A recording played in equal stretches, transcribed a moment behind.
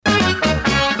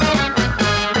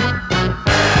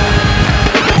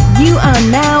You are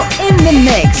now in the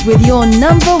mix with your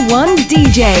number one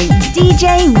DJ,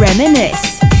 DJ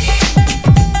Reminisce.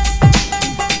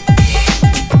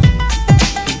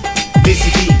 Dizzy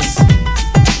Beats.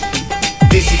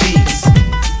 Dizzy Beats.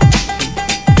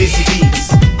 Dizzy Beats.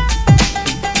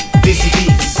 Dizzy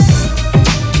Beats.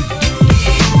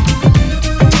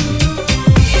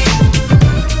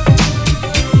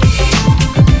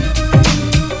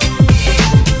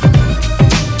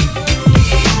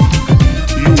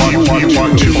 You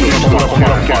want to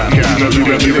podcast.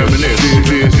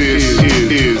 This is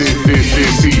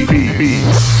Dizzy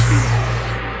Beats.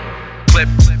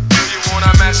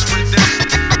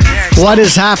 What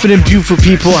is happening, beautiful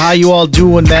people? How you all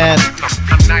doing, man?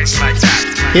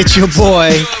 It's your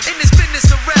boy.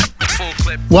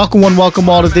 Welcome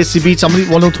all to Desi Beats. I'm Sat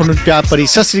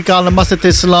Sri Akal,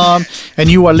 Namaste Salam, and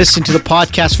you are listening to the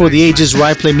podcast for the ages where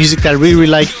I play music that I really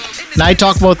like. And I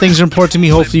talk about things that are important to me.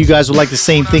 Hopefully you guys will like the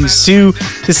same things too.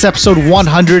 This is episode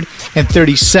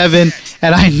 137,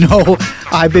 and I know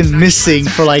I've been missing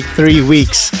for like 3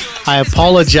 weeks. I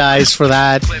apologize for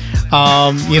that.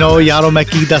 Yaro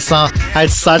Meki Dasan had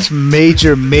such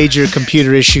major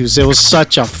computer issues. It was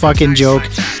such a fucking joke.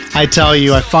 I tell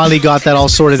you, I finally got that all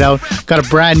sorted out. Got a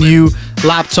brand new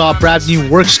laptop, brand new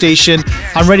workstation.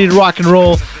 I'm ready to rock and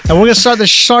roll. And we're gonna start the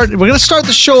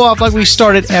show off like we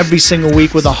started every single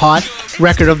week with a hot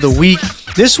record of the week.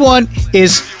 This one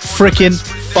is freaking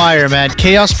fire, man.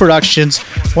 Chaos Productions,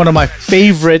 one of my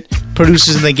favorite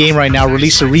producers in the game right now,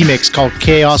 released a remix called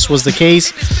Chaos Was the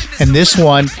Case, and this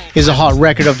one is a hot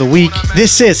record of the week.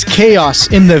 This is Chaos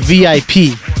in the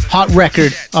VIP, hot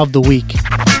record of the week.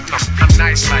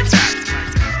 Nice like that.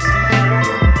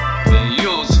 Man, you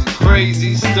on some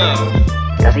crazy stuff.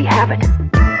 Does he have it?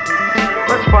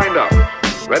 Let's find out.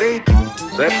 Ready,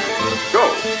 set,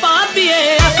 go.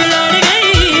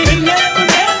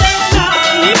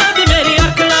 Jatti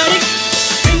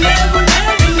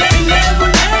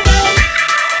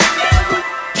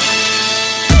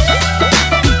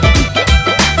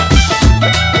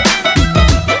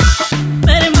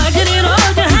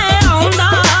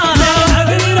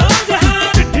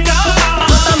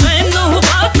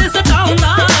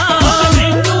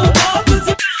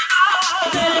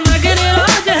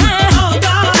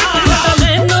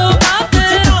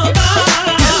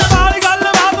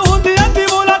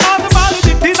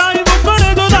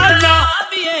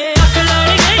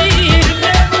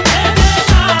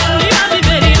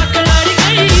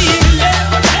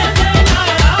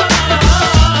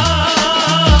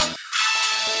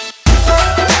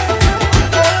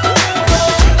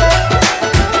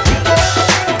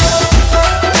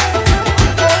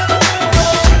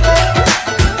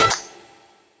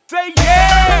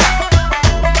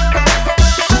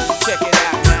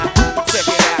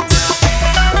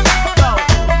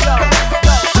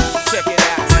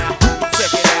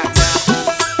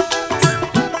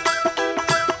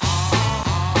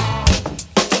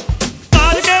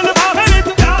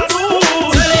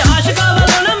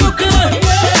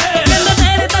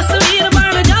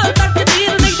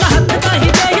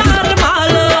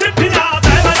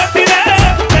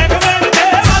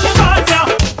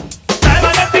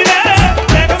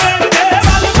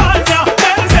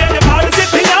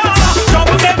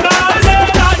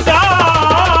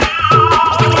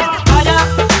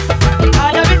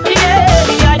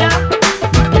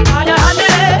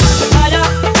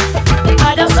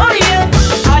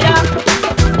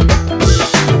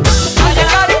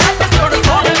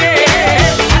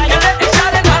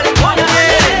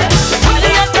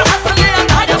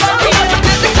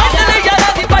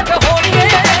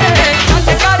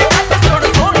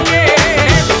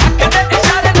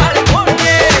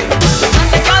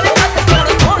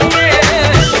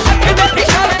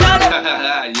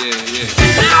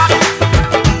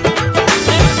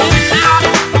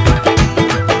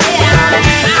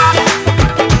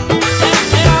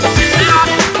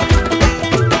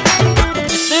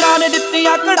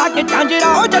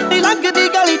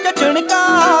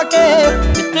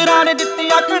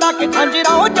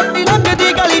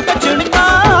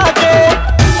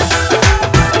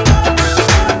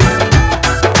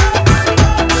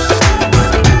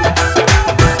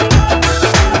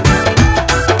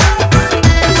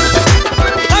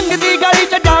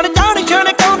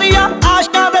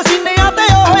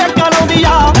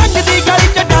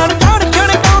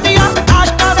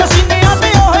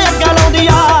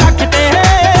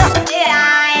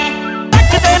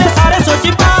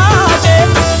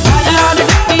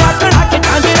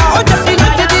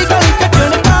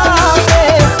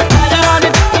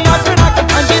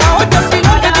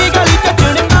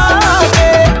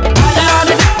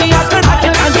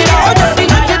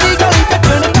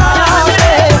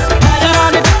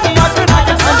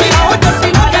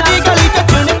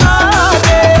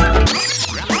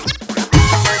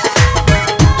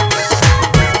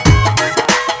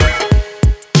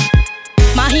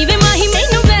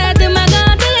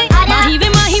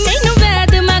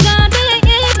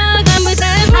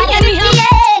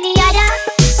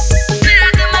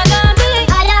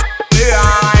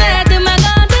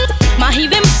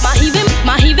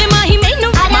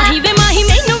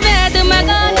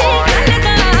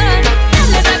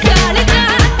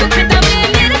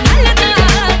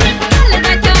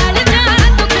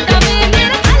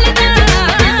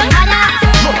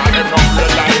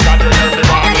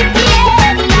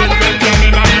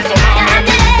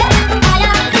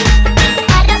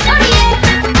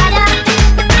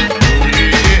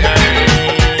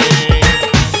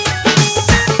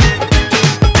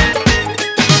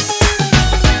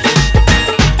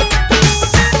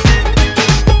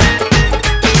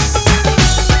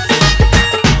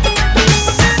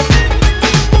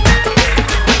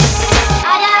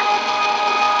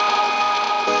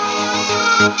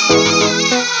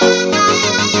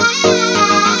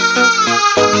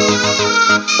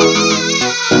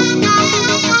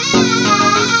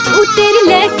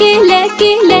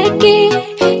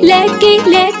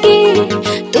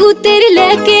तू तेरी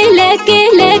लेके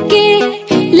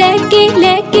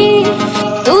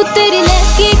तू तेरी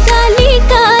लेके काली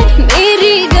car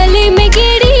मेरी गली में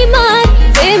गेड़ी मार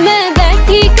वे मैं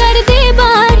बैठी कर दे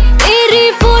बार तेरी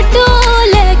फोटो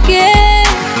लेके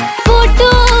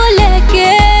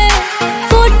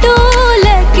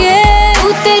तू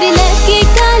तेरी लेके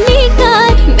काली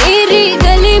कार मेरी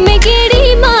गली में गेड़ी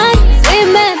मार वे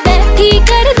मैं बैठी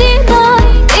कर दे बार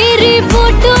तेरी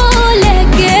फोटो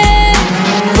लेके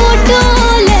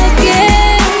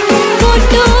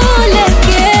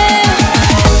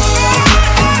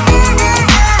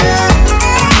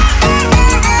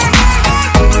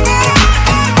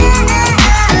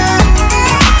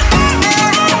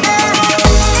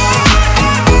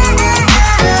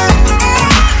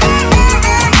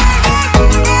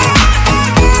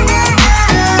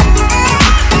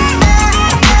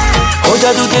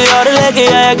जादू ते और लेके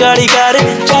आया गाड़ी कार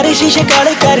चारे शीशे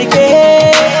काले करके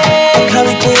अखा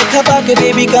विच अखा पाके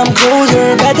बेबी कम क्लोजर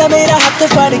बैठा मेरा हाथ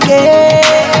फड़ के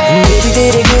बेबी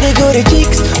तेरे गोरे गोरे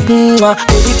चिक्स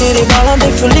बेबी तेरे बालों दे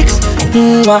फ्लिक्स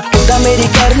किदा मेरी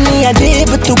करनी है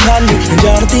जेब तू खाली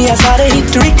जानती है सारे ही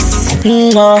ट्रिक्स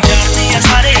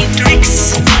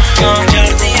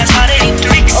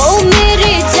ओ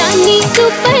मेरे जानी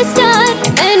सुपरस्टार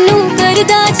मैनू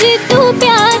करदा जी तू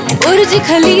प्यार बुर्ज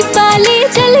खलीफा ले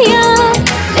चलिया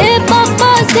ए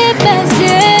पापा से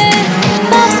पैसे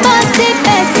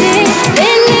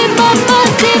ले ले पापा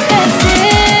से पैसे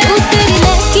तू तेरी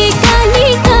लेके काली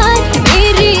कार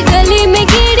मेरी गली में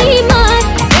गेड़ी मार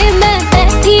ए मैं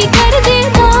बैठी कर दे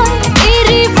बार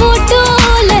तेरी फोटो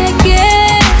लेके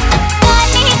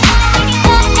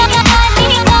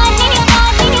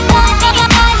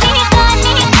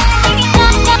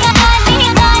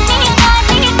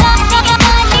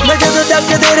तक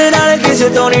तेरे नाल किसे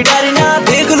तो नहीं डरना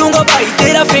देख लूंगा भाई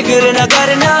तेरा फिक्र ना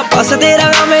करना बस तेरा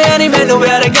काम है नहीं मैनू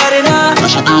प्यार करना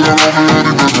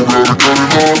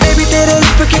बेबी तेरे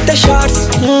लिप कितना शॉट्स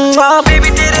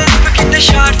बेबी तेरे लिप कितना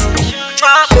शॉट्स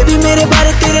बेबी मेरे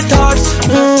बारे तेरे थॉट्स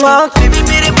बेबी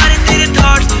मेरे बारे तेरे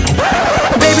थॉट्स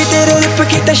बेबी तेरे लिप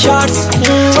कितना शॉट्स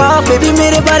बेबी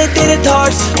मेरे बारे तेरे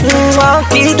थॉट्स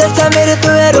की दसा मेरे तो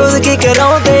है रोज की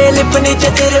कराऊं ते लिप नीचे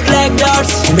तेरे ब्लैक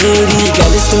डॉट्स मेरी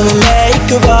गल सुन ले एक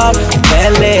बार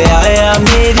पहले आया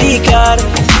मेरी कार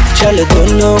चल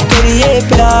दोनों करिए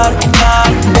प्यार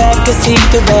बैक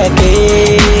सीट बैके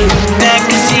बैक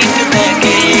सीट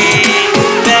बैके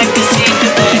बैक सीट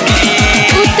बैके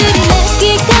तू तेरी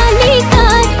लेके काली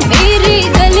कार मेरी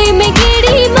गली में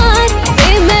गेड़ी मार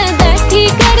वे मैं बैठी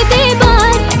कर दे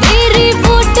बार तेरी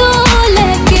फोटो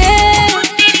लेके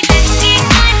तेरी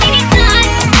काली कार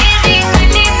मेरी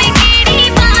गली में गेड़ी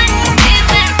मार वे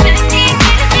मैं बैठी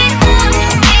कर दे बार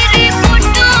तेरी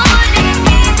फोटो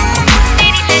लेके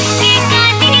तेरी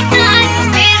काली कार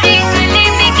मेरी गली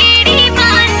में गेड़ी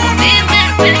मार वे मैं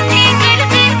बैठी कर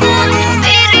दे बार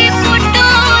तेरी फोटो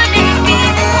लेके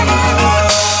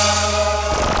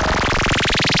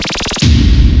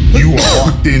You are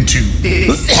locked into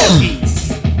This beats.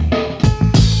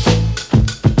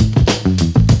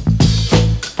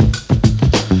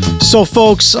 So,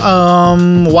 folks,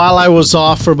 while I was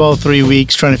off for about 3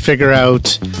 weeks trying to figure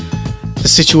out the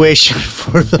situation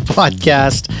for the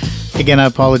podcast, again, I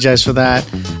apologize for that.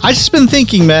 I've just been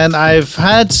thinking, man, I've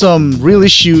had some real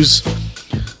issues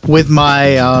with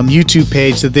my YouTube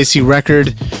page, the Desi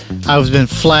Record. I've been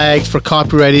flagged for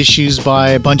copyright issues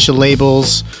by a bunch of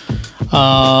labels.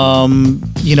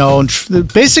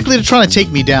 Basically they're trying to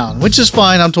take me down, which is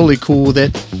fine. I'm totally cool with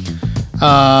it.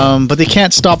 But they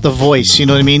can't stop the voice, you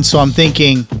know what I mean? So I'm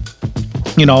thinking,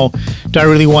 do I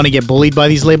really want to get bullied by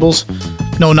these labels?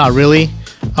 No, not really.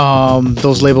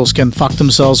 Those labels can fuck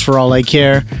themselves for all I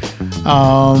care.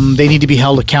 They need to be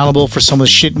held accountable for some of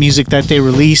the shit music that they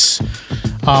release.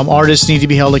 Artists need to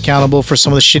be held accountable for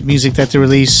some of the shit music that they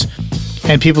release.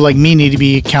 And people like me need to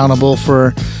be accountable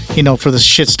for the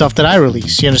shit stuff that I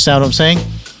release. You understand what I'm saying?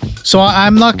 So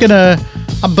I'm not gonna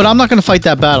fight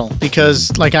that battle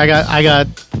because like I got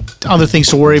other things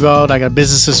to worry about. I got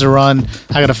businesses to run.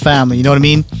 I got a family. You know what I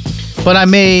mean? But I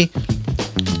may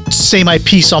say my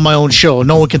piece on my own show.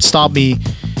 No one can stop me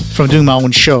from doing my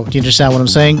own show. Do you understand what I'm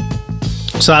saying?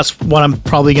 So that's what I'm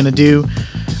probably gonna do.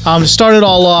 Let's start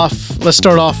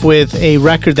off with a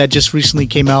record that just recently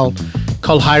came out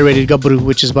called High Rated Gabru,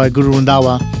 which is by Guru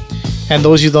Randawa. And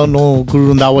those of you who don't know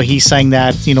Guru Randawa, he sang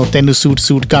that, Tenu Soot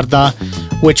Soot Karda,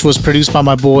 which was produced by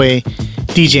my boy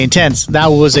DJ Intense. That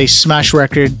was a smash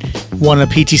record, won a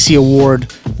PTC award,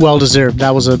 well deserved.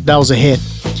 That was a hit.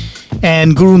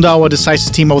 And Guru Randawa decides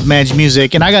to team up with Manage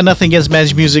Music, and I got nothing against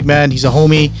Manage Music, man. He's a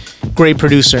homie, great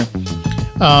producer.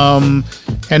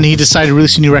 and he decided to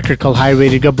release a new record called High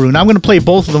Rated Gabru. Now I'm going to play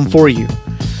both of them for you,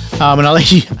 and I'll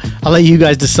let you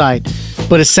guys decide.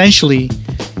 But essentially,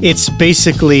 it's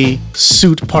basically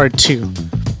Suit Part 2.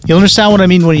 You'll understand what I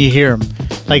mean when you hear them.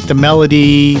 Like the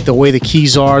melody, the way the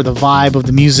keys are, the vibe of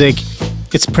the music.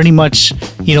 It's pretty much,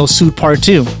 Suit Part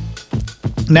 2.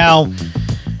 Now,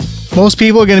 most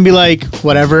people are going to be like,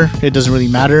 whatever, it doesn't really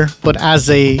matter. But as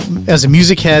a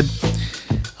music head,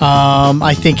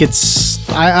 I think it's,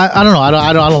 I don't know,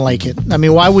 I don't like it. I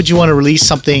mean, why would you want to release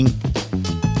something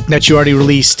that you already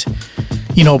released,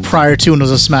 prior to and it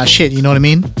was a smash hit, you know what I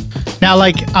mean? Now,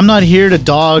 like, I'm not here to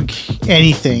dog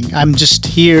anything. I'm just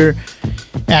here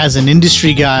as an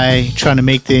industry guy trying to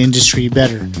make the industry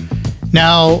better.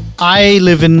 Now, I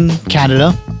live in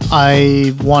Canada.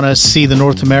 I want to see the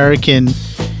North American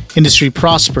industry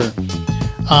prosper.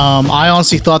 I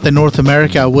honestly thought that North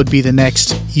America would be the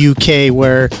next UK,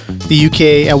 where the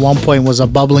UK at one point was a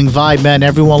bubbling vibe, man.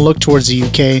 Everyone looked towards the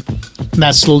UK, and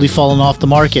that's slowly fallen off the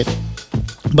market.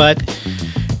 But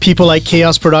people like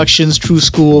Chaos Productions, True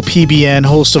School, PBN,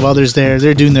 host of others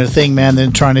they're doing their thing, man.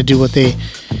 They're trying to do what they,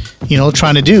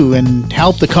 trying to do and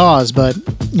help the cause. But,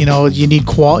 you need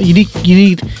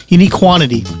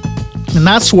quantity. And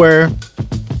that's where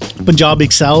Punjab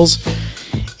excels,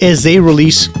 is they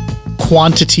release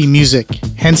quantity music.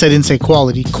 Hence, I didn't say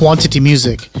quality. Quantity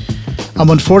music.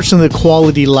 Unfortunately, the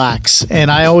quality lacks.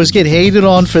 And I always get hated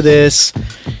on for this.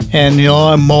 And,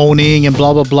 I'm moaning and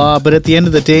blah, blah, blah. But at the end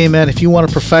of the day, man, if you want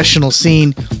a professional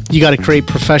scene, you got to create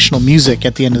professional music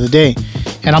at the end of the day.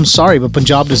 And I'm sorry, but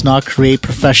Punjab does not create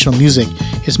professional music.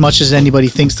 As much as anybody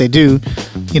thinks they do,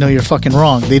 you're fucking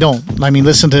wrong. They don't. I mean,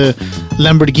 listen to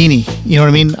Lamborghini. You know what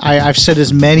I mean? I've said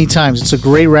this many times. It's a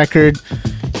great record.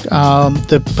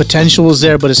 The potential was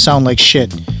there, but it sounded like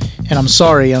shit. And I'm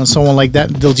sorry, on someone like that,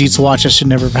 Diljit's watch, that should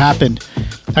never have happened.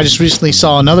 I just recently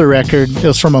saw another record. It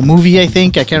was from a movie, I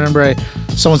think. I can't remember.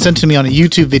 Someone sent it to me on a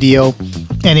YouTube video,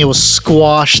 and it was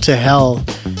squashed to hell.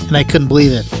 And I couldn't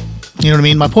believe it. You know what I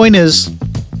mean? My point is,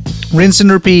 rinse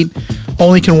and repeat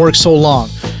only can work so long.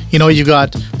 You've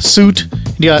got Suit,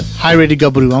 and you got High Rated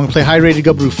Gabru. I'm going to play High Rated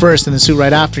Gabru first, and then Suit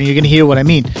right after, and you're going to hear what I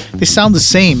mean. They sound the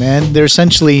same, man. They're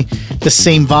essentially the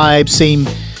same vibe,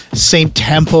 same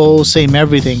tempo, same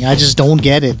everything. I just don't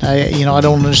get it. I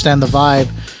don't understand the vibe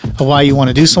of why you want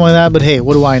to do something like that, but hey,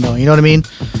 what do I know? You know what I mean?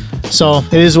 So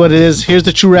it is what it is. Here's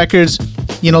the true records.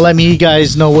 Let me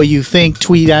guys know what you think.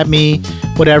 Tweet at me,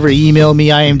 whatever. Email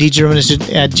me. I am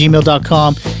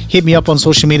djreminiscent@gmail.com. Hit me up on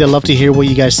social media. I'd love to hear what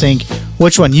you guys think.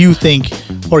 Which one you think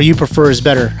or you prefer is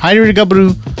better, High Rated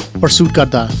Gabru or Suit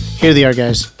Karda? Here they are,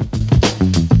 guys.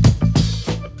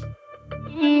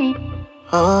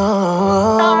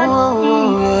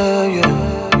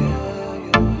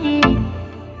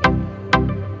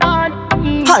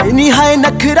 ਹਾਏ ਨੀ ਹਾਏ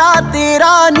ਨਖਰਾ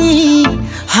ਤੇਰਾ ਨੀ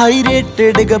high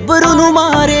rated ਗੱਭਰੂ ਨੂੰ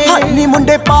ਮਾਰੇ ਹਾਏ ਨੀ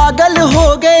ਮੁੰਡੇ ਪਾਗਲ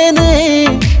ਹੋ ਗਏ ਨੇ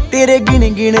ਤੇਰੇ ਗਿਣ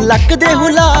ਗਿਣ ਲੱਕ ਦੇ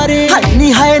ਹੁਲਾਰੇ ਹਾਏ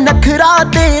ਨੀ ਹਾਏ ਨਖਰਾ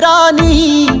ਤੇਰਾ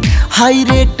ਨੀ ਹਾਈ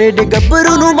ਰੇਟਡ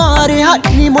ਗੱਭਰੂ ਨੂੰ ਮਾਰੇ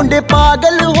ਹਾਏ ਨੀ ਮੁੰਡੇ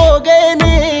ਪਾਗਲ ਹੋ ਗਏ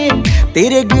ਨੇ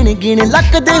ਤੇਰੇ ਗਿਣ ਗਿਣ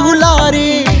ਲੱਕ ਦੇ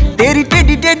ਹੁਲਾਰੇ तेरी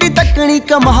टेढ़ी टेढ़ी तकनी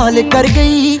कमाल कर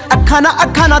गई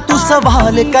अखा ना तू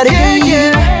सवाल कर गई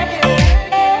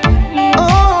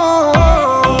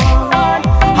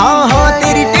हाँ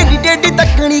तेरी टेढ़ी टेढ़ी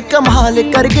तकनी कमाल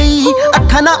कर गई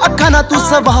अखा ना तू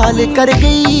सवाल कर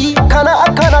गई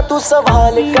अखा ना तू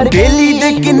सवाल कर गई बेली दे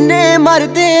किन्ने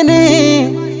मरदे ने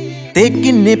ते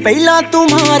किन्ने पहला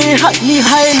तुम्हारे हाय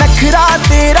हाय नखरा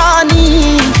तेरा नी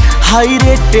हाई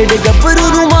रेटेड गब्बरू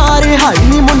ਨੂੰ ਮਾਰੇ ਹਾਈ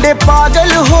ਨੀ ਮੁੰਡੇ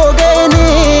ਪਾਗਲ ਹੋ ਗਏ ਨੇ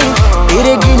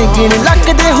ਤੇਰੇ ਗਿਣ ਗਿਣ ਲੱਕ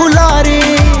ਦੇ ਹੁਲਾਰੇ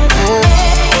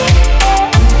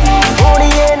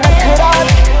ਓੜੀਏ ਨਖਰਾ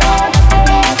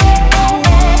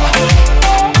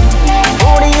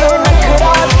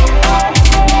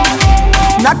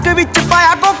ਨੱਕ ਵਿੱਚ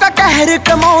ਪਾਇਆ ਕੋਕਾ ਕਹਿਰ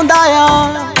ਕਮਾਉਂਦਾ ਆ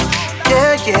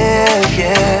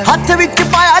ਹੱਥ ਵਿੱਚ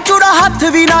ਪਾਇਆ ਚੂੜਾ ਹੱਥ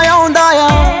ਵੀ ਨਾ ਆਉਂਦਾ ਆ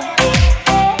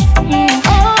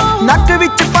ਨੱਕ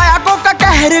ਵਿੱਚ ਪਾਇਆ ਕੋਕਾ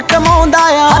ਕਹਿਰ ਕਮਾਉਂਦਾ ਆ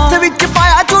ਹੱਥ ਵਿੱਚ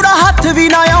ਪਾਇਆ ਚੂੜਾ ਹੱਥ ਵੀ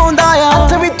ਨਾ ਆਉਂਦਾ ਆ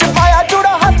ਹੱਥ ਵਿੱਚ ਪਾਇਆ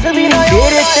ਚੂੜਾ ਹੱਥ ਵੀ ਨਾ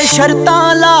ਤੇਰੇ ਤੇ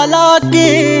ਸ਼ਰਤਾਂ ਲਾ ਲਾ ਕੇ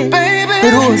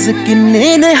ਰੋਜ਼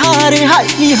ਕਿੰਨੇ ਨਿਹਾਰੇ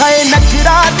ਹਾਈ ਹਾਏ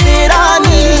ਨਖਰਾ ਤੇਰਾ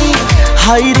ਨੀ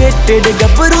ਹਾਈ ਰੇਟਡ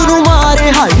ਗੱਭਰੂ ਨੂੰ ਮਾਰੇ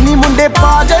ਹਾਈ ਨੀ ਮੁੰਡੇ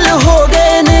ਪਾਗਲ ਹੋ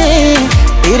ਗਏ ਨੇ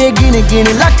ਤੇਰੇ ਗਿਣ ਗਿਣ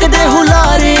ਲੱਕ ਦੇ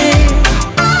ਹੁਲਾਰੇ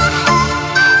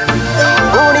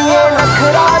ਓੜੀਏ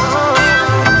ਨਖਰਾ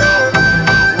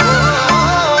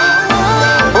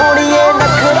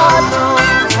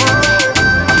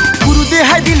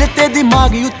दिल ते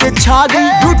दिमाग उत्ते छा गई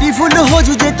ब्यूटीफुल हो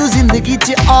जू जे तू जिंदगी च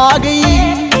आ गई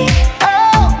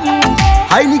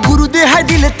ਹਾਈ ਨੀ ਗੁਰੂ ਦੇ ਹੈ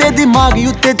ਦਿਲ ਤੇ ਦਿਮਾਗ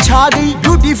ਉੱਤੇ ਛਾ ਗਈ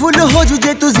ਬਿਊਟੀਫੁਲ ਹੋ ਜੂ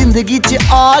ਜੇ ਤੂੰ ਜ਼ਿੰਦਗੀ 'ਚ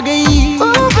ਆ ਗਈ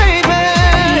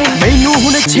ਮੈਨੂੰ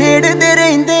ਹੁਣ ਛੇੜਦੇ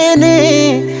ਰਹਿੰਦੇ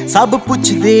ਨੇ ਸਭ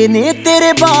ਪੁੱਛਦੇ ਨੇ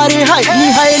ਤੇਰੇ ਬਾਰੇ ਹਾਈ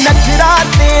ਨੀ ਹਾਏ ਨਖਰਾ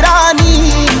ਤੇਰਾ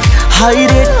ਨੀ ਹਾਈ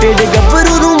ਰੇਟਡ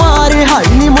ਗੱਭਰੂ ਨੂੰ ਮਾਰੇ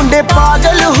ਹਾਈ ਨੀ ਮੁੰਡੇ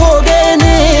ਪਾਗਲ ਹੋ ਗਏ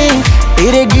ਨੇ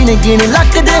ਤੇਰੇ ਗਿਣ ਗਿਣ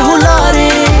ਲੱਕ ਦੇ ਹੁਲਾਰੇ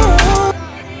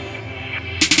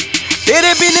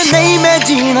तेरे बिन नहीं मैं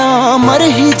जीना मर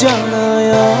ही जाना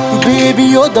आ बेबी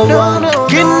ओ दवा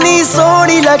किन्नी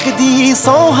सोहनी लगदी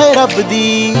सौ है रब दी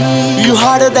you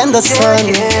harder than the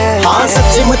sun हाँ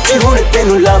सच्ची मुच्ची हुण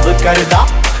तेनू लव करदा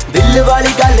दिल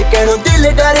वाली गल कहणों दिल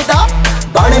डरदा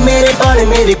बन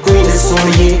मेरे क्वीन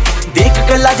सोहणिए देख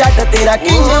कल्ला जट तेरा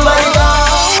किंग वर्गा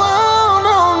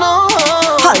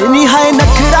हाय नी हाय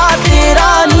नखरा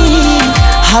तेरा नी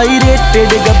हाई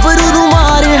रेटेड गब्बरू ਨੂੰ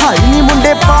ਮਾਰੇ ਹਾਈ ਨੀ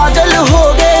ਮੁੰਡੇ ਪਾਗਲ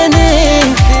ਹੋ ਗਏ ਨੇ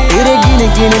ਤੇਰੇ ਗਿਣ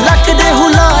ਗਿਣ ਲੱਕ ਦੇ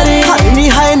ਹੁਲਾਰੇ ਹਾਈ ਨੀ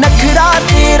ਹਾਏ ਨਖਰਾ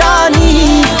ਤੇਰਾ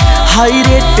ਨੀ ਹਾਈ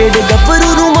ਰੇਟਡ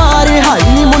ਗબ્ਬਰੂ ਨੂੰ ਮਾਰੇ ਹਾਈ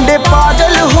ਨੀ ਮੁੰਡੇ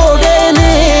ਪਾਗਲ ਹੋ ਗਏ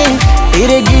ਨੇ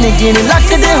ਤੇਰੇ ਗਿਣ ਗਿਣ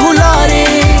ਲੱਕ ਦੇ ਹੁਲਾਰੇ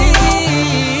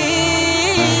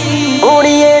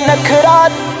ਓਣੀਏ ਨਖਰਾ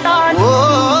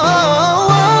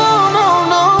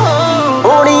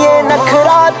ਓਣੀਏ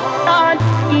ਨਖਰਾ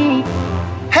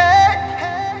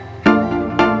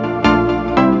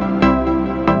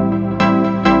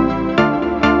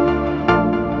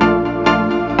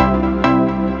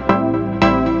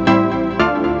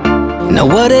Now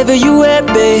whatever you at,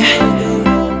 babe,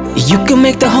 you can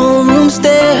make the whole room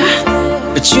stare.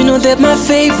 But you know that my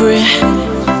favorite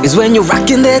is when you're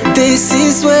rocking that this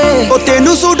is way. Oh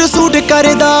tenu suit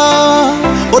karda,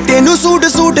 oh tenu suit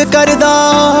karda,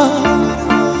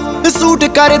 suit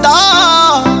karda,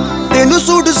 tenu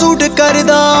suit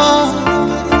karda.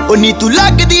 Oh ਨੀ ਤੂੰ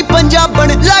ਲੱਗਦੀ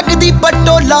ਪੰਜਾਬਣ ਲੱਗਦੀ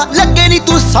ਪਟੋਲਾ ਲੱਗੇ ਨੀ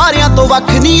ਤੂੰ ਸਾਰਿਆਂ ਤੋਂ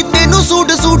ਵੱਖ ਨੀ ਤੈਨੂੰ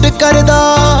ਸੂਟ ਕਰਦਾ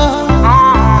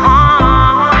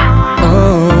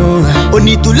ਉਹ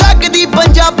ਨੀ ਤੂੰ ਲੱਗਦੀ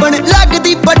ਪੰਜਾਬਣ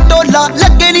ਲੱਗਦੀ ਪਟੋਲਾ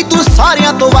ਲੱਗੇ ਨੀ ਤੂੰ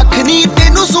ਸਾਰਿਆਂ ਤੋਂ ਵੱਖ ਨੀ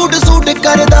ਤੈਨੂੰ ਸੂਟ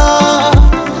ਕਰਦਾ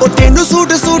ਉਹ ਤੈਨੂੰ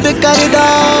ਸੂਟ ਕਰਦਾ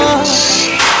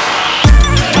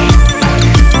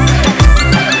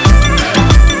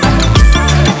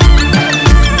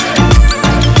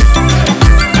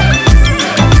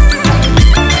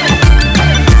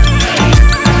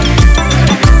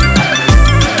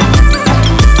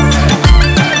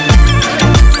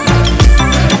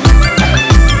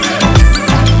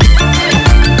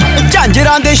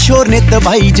ਝਾਂਜਰਾਂ ਦੇ ਸ਼ੋਰ ਨੇ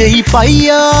ਤਬਾਈ ਜਈ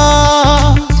ਪਾਈਆ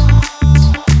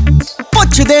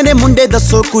ਪੁੱਛਦੇ ਨੇ ਮੁੰਡੇ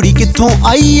ਦੱਸੋ ਕੁੜੀ ਕਿੱਥੋਂ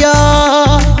ਆਈ ਆ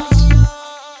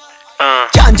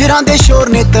ਝਾਂਜਰਾਂ ਦੇ ਸ਼ੋਰ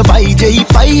ਨੇ ਤਬਾਈ ਜਈ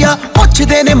ਪਾਈਆ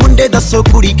ਪੁੱਛਦੇ ਨੇ ਮੁੰਡੇ ਦੱਸੋ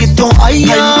ਕੁੜੀ ਕਿੱਥੋਂ ਆਈ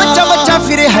ਆ ਬੱਚਾ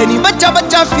ਫਿਰੇ ਹੈ ਨੀ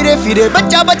ਬੱਚਾ ਫਿਰੇ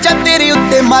ਬੱਚਾ ਤੇਰੇ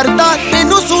ਉੱਤੇ ਮਰਦਾ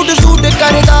ਤੈਨੂੰ ਸੂਟ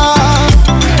ਕਰਦਾ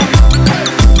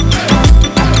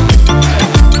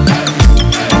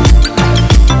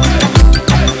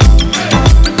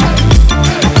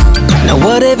Now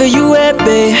whatever you at,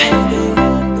 babe,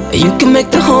 you can make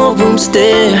the whole room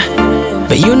stare.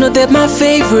 But you know that my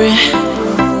favorite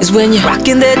is when you're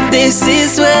rocking that this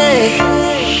is way.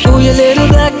 Ooh, your little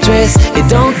black dress, it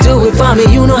don't do it for me,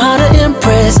 you know how to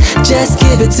impress. Just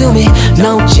give it to me,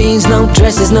 no jeans, no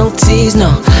dresses, no tees, no.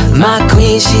 My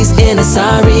queen, she's in a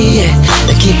sari, yeah.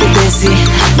 Now keep it busy,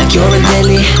 like you're in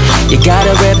Delhi. You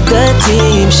gotta rep the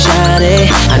team, shawty.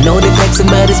 I know they flexing,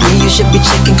 but it's me you should be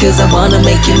checking, cause I wanna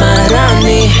make you my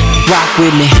Rani. Rock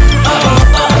with me.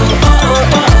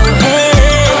 Hey.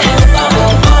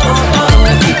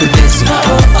 Now keep it busy.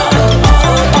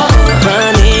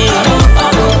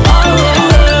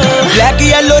 Black,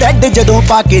 yellow, red ਜਦੋਂ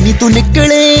ਪਾ ਕੇ ਨੀ ਤੂੰ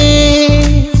ਨਿਕਲੇ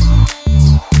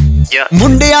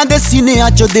ਮੁੰਡਿਆਂ ਦੇ ਸੀਨਿਆਂ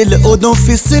ਚੋਂ ਦਿਲ ਉਦੋਂ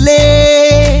ਫਿਸਲੇ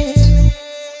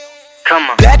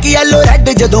ਬਲੈਕ ਯੈਲੋ ਰੈਡ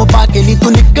ਜਦੋਂ ਪਾ ਕੇ ਨੀ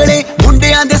ਤੂੰ ਨਿਕਲੇ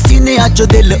ਮੁੰਡਿਆਂ ਦੇ ਸੀਨਿਆਂ ਚੋਂ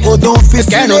ਦਿਲ ਉਦੋਂ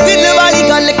ਫਿਸਲੇ ਕਹਿਣੋ ਦਿਲ ਵਾਲੀ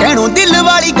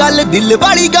ਗੱਲ ਦਿਲ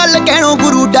ਵਾਲੀ ਗੱਲ ਕਹਿਣੋ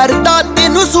ਗੁਰੂ ਡਰਦਾ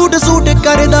ਤੈਨੂੰ ਸੂਟ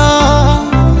ਕਰਦਾ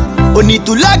ਉਹ ਨੀ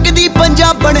ਤੂੰ ਲੱਗਦੀ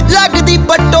ਪੰਜਾਬਣ ਲੱਗਦੀ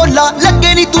ਪਟੋਲਾ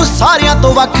ਲੱਗੇ ਨੀ ਤੂੰ ਸਾਰਿਆਂ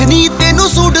ਤੋਂ ਵੱਖ ਨੀ ਤੈਨੂੰ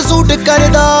ਸੂਟ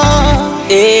ਕਰਦਾ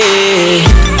ਏ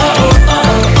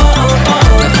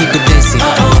keep it busy.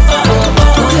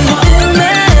 Do you feel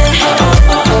me?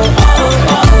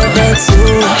 That's you.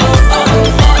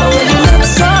 You look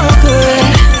so good.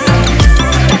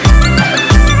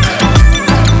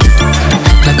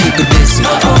 Now keep it busy.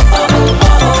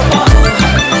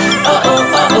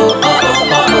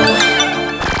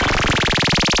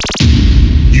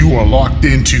 You are locked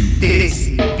into This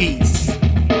beats.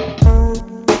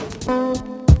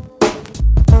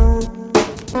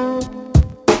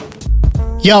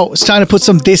 Yo, it's time to put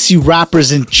some Desi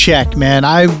rappers in check, man.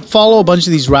 I follow a bunch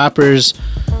of these rappers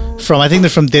I think they're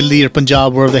from Delhi or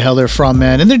Punjab, wherever the hell they're from,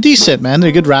 man. And they're decent, man.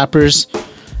 They're good rappers.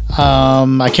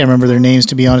 I can't remember their names,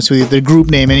 to be honest with you. Their group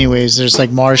name, anyways. There's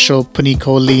like Marshall, Puneet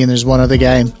Kohli, and there's one other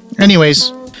guy.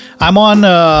 Anyways, I'm on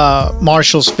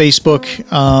Marshall's Facebook.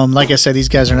 Like I said, these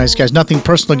guys are nice guys. Nothing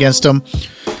personal against them.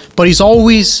 But he's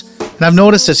always, and I've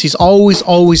noticed this, he's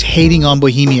always hating on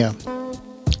Bohemia.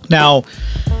 Now,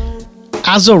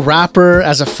 as a rapper,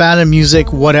 as a fan of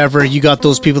music, whatever, you got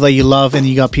those people that you love and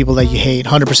you got people that you hate.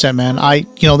 100%, man.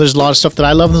 There's a lot of stuff that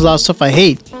I love and there's a lot of stuff I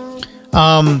hate.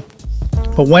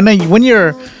 But when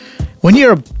you're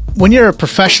a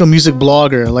professional music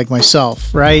blogger like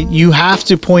myself, right? You have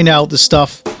to point out the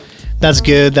stuff that's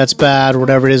good, that's bad,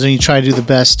 whatever it is, and you try to do the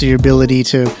best to your ability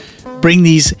to bring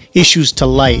these issues to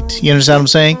light. You understand what I'm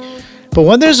saying? But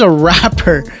when there's a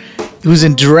rapper who's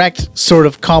in direct sort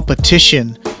of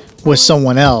competition with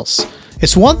someone else,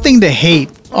 it's one thing to hate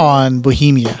on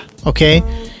Bohemia, okay?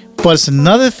 But it's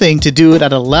another thing to do it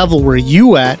at a level where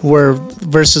you at,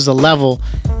 versus a level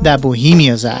that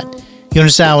Bohemia's at. You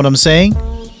understand what I'm saying?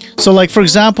 So, like, for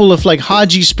example, if like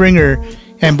Haji Springer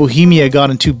and Bohemia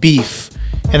got into beef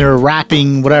and they were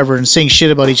rapping whatever and saying shit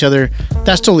about each other,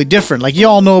 that's totally different. Like, you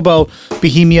all know about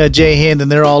Bohemia, Jay Hind,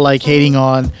 and they're all like hating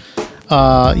on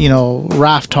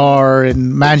Raftar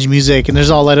and Manj Music, and there's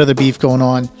all that other beef going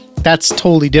on. That's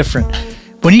totally different.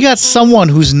 When you got someone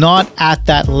who's not at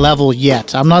that level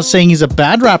yet, I'm not saying he's a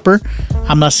bad rapper,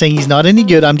 I'm not saying he's not any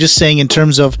good, I'm just saying in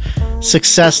terms of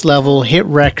success level, hit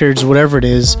records, whatever it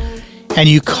is, and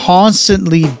you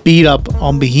constantly beat up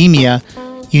on Bohemia,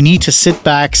 you need to sit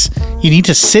back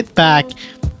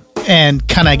and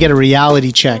kind of get a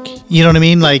reality check. You know what I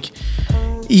mean? Like,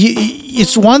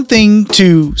 it's one thing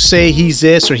to say he's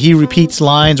this or he repeats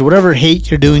lines or whatever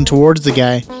hate you're doing towards the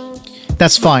guy.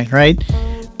 That's fine, right?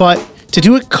 But to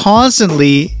do it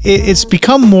constantly, it's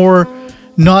become more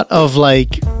not of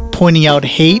like pointing out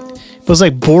hate, but it's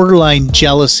like borderline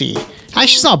jealousy. Actually,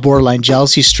 it's not borderline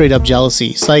jealousy, it's straight up jealousy.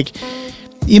 It's like,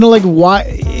 like why?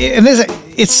 And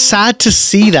it's sad to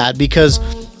see that because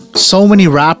so many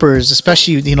rappers,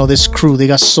 especially, this crew,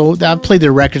 I've played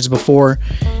their records before.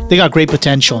 They got great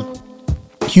potential,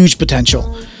 huge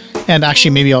potential. And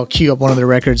actually, maybe I'll queue up one of their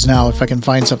records now if I can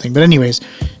find something. But anyways,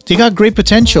 they got great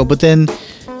potential, but then,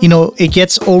 it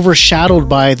gets overshadowed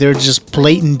by their just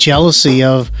blatant jealousy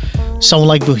of someone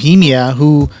like Bohemia,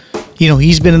 who,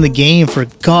 he's been in the game for,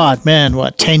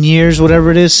 10 years, whatever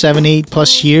it is, 7,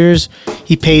 8+ years.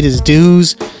 He paid his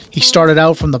dues. He started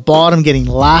out from the bottom, getting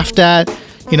laughed at.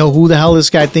 Who the hell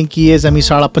this guy think he is?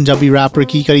 Sara Punjabi rapper,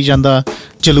 ki kari janda,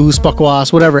 jaloos,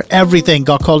 bakwas, whatever. Everything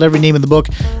got called every name in the book.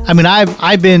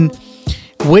 I've been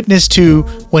witness to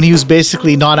when he was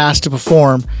basically not asked to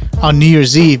perform on New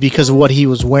Year's Eve because of what he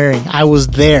was wearing. I was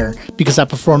there because I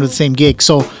performed at the same gig.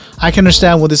 So I can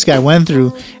understand what this guy went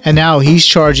through. And now he's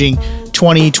charging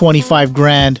 20-25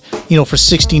 grand, for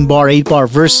 16 bar, 8 bar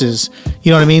verses.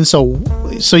 You know what I mean? So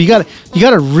you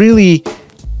gotta really,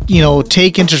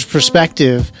 take into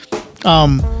perspective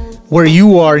where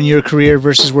you are in your career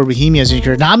versus where Bohemia is in your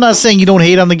career. Now, I'm not saying you don't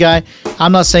hate on the guy.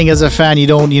 I'm not saying as a fan you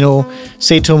don't,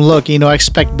 say to him, look, I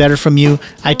expect better from you.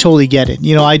 I totally get it.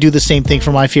 I do the same thing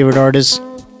for my favorite artists.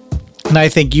 And I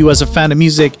think you as a fan of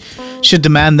music should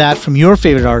demand that from your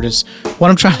favorite artists. What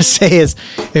I'm trying to say is,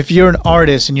 if you're an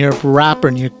artist and you're a rapper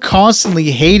and you're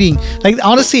constantly hating, like,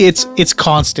 honestly, it's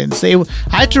constant. I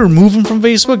had to remove him from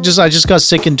Facebook. I just got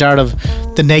sick and tired of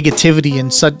the negativity and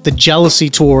the jealousy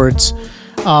towards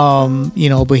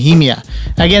Bohemia.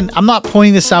 Again, I'm not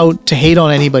pointing this out to hate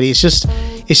on anybody. It's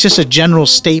just a general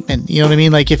statement. You know what I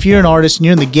mean? Like, if you're an artist and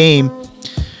you're in the game,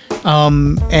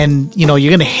 and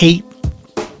you're gonna hate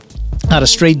out of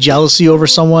straight jealousy over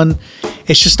someone,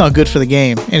 it's just not good for the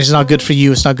game, and it's not good for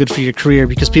you. It's not good for your career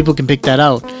because people can pick that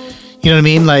out. You know what I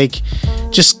mean? Like,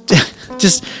 just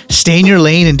stay in your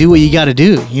lane and do what you got to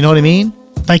do. You know what I mean?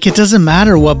 Like, it doesn't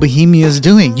matter what Bohemia is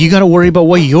doing. You got to worry about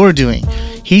what you're doing.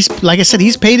 Like I said,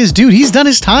 he's paid his dude. He's done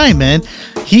his time, man.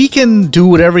 He can do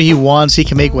whatever he wants. He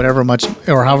can make however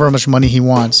much money he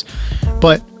wants.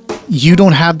 But you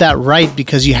don't have that right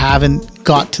because you haven't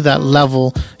got to that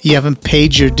level. You haven't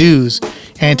paid your dues.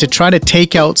 And to try to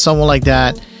take out someone like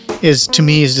that is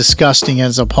disgusting and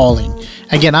is appalling.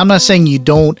 Again, I'm not saying you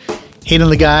don't hate on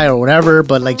the guy or whatever,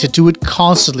 but like, to do it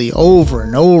constantly over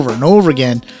and over and over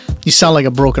again, you sound like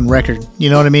a broken record. You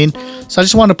know what I mean? So I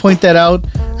just want to point that out.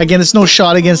 Again, it's no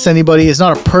shot against anybody. It's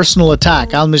not a personal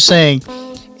attack. I'm just saying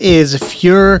is, if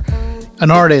you're an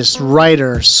artist,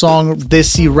 writer, song,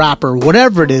 desi, rapper,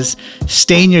 whatever it is,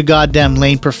 stay in your goddamn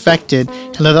lane, perfect it,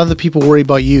 and let other people worry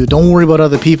about you. Don't worry about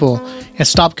other people, and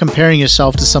stop comparing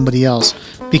yourself to somebody else,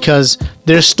 because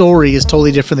their story is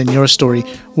totally different than your story.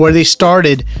 Where they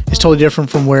started is totally different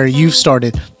from where you've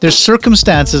started. Their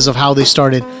circumstances of how they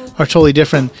started are totally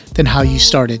different than how you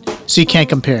started. So you can't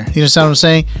compare. You understand what I'm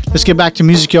saying? Let's get back to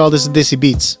music, y'all. This is Desi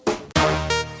Beats.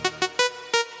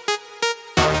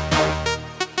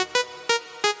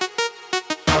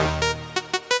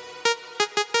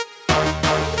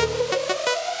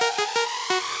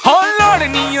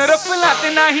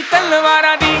 ਨਹੀਂ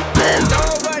ਤਲਵਾਰਾਂ ਦੀ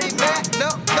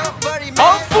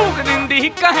ਉਹ ਫੂਕ ਦਿੰਦੀ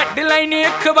ਇੱਕ headline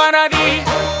ਅਖਬਾਰਾਂ ਦੀ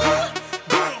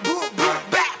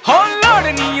ਹੋ ਲੋੜ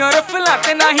ਨਹੀਂ ਉਹ ਰਫਲਾਂ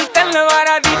ਤੇ ਨਹੀਂ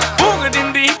ਤਲਵਾਰਾਂ ਦੀ ਫੂਕ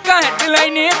ਦਿੰਦੀ ਇੱਕ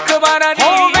ਹੈਡਲਾਈਨ ਅਖਬਾਰਾਂ ਦੀ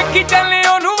ਹੋ ਵੇਖੀ ਚੱਲੇ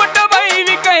ਉਹਨੂੰ ਵੱਡਾ ਬਾਈ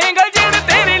ਵੀ ਕਹੇਗਾ ਜਿਹੜਾ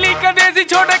ਤੇਰੇ ਲਈ ਕਦੇ ਸੀ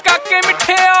ਛੋਟੇ ਕਾਕੇ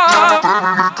ਮਿੱਠਿਆ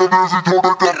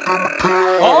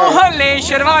ਉਹ ਹਲੇ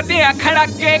ਸ਼ਰਵਾਤਿਆਂ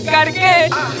ਖੜਾਕੇ ਕਰਕੇ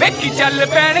ਵੇਖੀ ਚੱਲ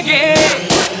ਪੈਣਗੇ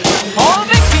ਹੋ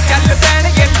ਵੇਖੀ ਚੱਲ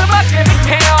ਪੈਣਗੇ ਧਮਾਕੇ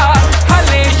ਮਿੱਠਿਆ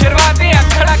ਹਲੇ ਸ਼ਰਵਾਤਿਆਂ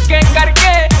ਖੜਾਕੇ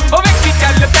ਕਰਕੇ ਉਹ ਵੇਖੀ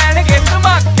ਚੱਲ ਪੈਣਗੇ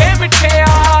ਧਮਾਕੇ ਮਿੱਠਿਆ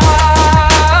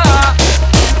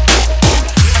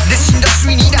This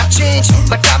industry need a change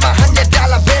but I'm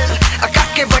 $100 bill I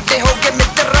ਕਾਕੇ ਵੱਡੇ ਹੋ ਗਏ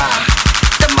ਮਿੱਤਰਾ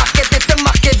ਧਮਾਕੇ ਤੇ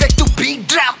ਧਮਾਕੇ ਵੇਖ ਤੂੰ beat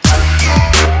drop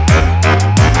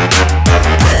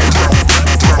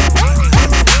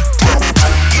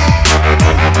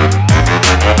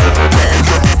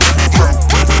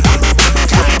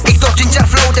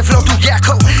flow to ਗਿਆ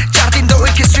ਖੋ 4 ਦਿਨ ਦੋ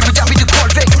ਇੱਕ ਹਿਸਟਰੀ ਪੰਜਾਬੀ ਤੋਂ ਕੋਲ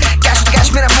ਵੇਖ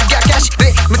ਕੈਸ਼ ਮੇਰਾ ਮੁੱਕ ਗਿਆ ਕੈਸ਼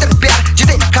ਵੇ ਮੈਂ ਤੇਰੇ ਪਿਆਰ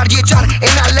ਜਿਹਦੇ ਖੜੀਏ ਚਾਰ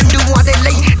ਇਹਨਾਂ ਲੰਡੂਆਂ ਦੇ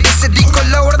ਲਈ ਇਸ ਦੀ ਕੋ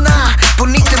ਲੋੜ ਨਾ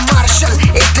ਪੁਨੀਤ ਮਾਰਸ਼ਲ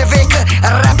ਇੱਥੇ ਵੇਖ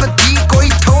ਰੈਪ ਦੀ ਕੋਈ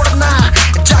ਥੋੜ ਨਾ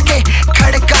ਜਾ ਕੇ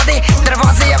ਖੜਕਾ ਦੇ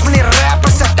ਦਰਵਾਜ਼ੇ ਆਪਣੇ ਰੈਪ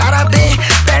ਸਟਾਰਾਂ ਦੇ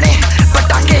ਪੈਣੇ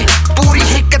ਪਟਾਕੇ ਪੂਰੀ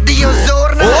ਹਿੱਕ ਦੀ ਉਹ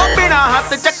ਜ਼ੋਰ ਨਾ ਉਹ ਬਿਨਾ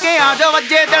ਹੱਥ ਚੱਕਿਆਂ ਜੋ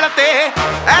ਵੱਜੇ ਦਿਲ ਤੇ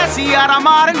ਐਸੀ ਯਾਰਾ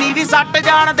ਮਾਰਨੀ ਵੀ ਸੱਟ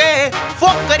ਜਾਣਦੇ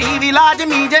ਫੋਕਰੀ ਵੀ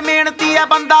ਲਾਜ਼ਮੀ ਜੇ ਮਿਹਨਤੀ ਆ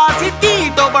ਬੰਦਾ ਸੀ 30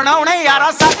 ਤੋਂ ਬਣਾਉਣੇ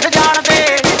ਯਾਰਾ 60 ਜਾਣਦੇ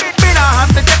ਬਿਨਾ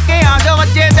ਹੱਥ ਚੱਕਿਆਂ ਜੋ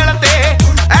ਵੱਜੇ ਦਿਲ ਤੇ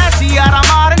ਐਸੀ ਯਾਰਾ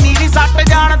ਮਾਰਨੀ ਵੀ ਸੱਟ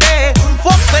ਜਾਣਦੇ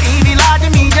ਫੋਕਰੀ ਵੀ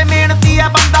ਲਾਜ਼ਮੀ ਜੇ ਮਿਹਨਤੀ ਆ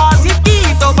ਬੰਦਾ ਸੀ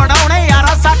 30 ਤੋਂ ਬਣਾਉਣੇ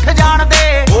ਯਾਰਾ 60 ਜਾਣਦੇ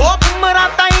ਉਹ ਉਮਰਾਂ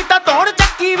ਤਾਈਂ ਤਾਂ ਧੋਣ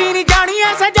ਚੱਕੀ ਵੀ ਨਹੀਂ ਜਾਣੀ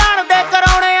ਐਸੇ ਜਾਣਦੇ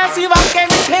ਕਰਾਉਣੇ ਅਸੀਂ ਵਾਕੇ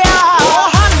ਮਿੱਠਿਆ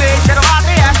ਉਹ ਹਾਲੇ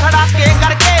ਸ਼ਰਵਾਤੇ ਆ ਖੜਾਕੇ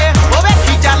ਕਰਕੇ ਉਹ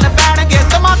ਵੇਖੀ ਚੱਲ ਪੈਣਗੇ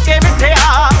ਧਮਾਕੇ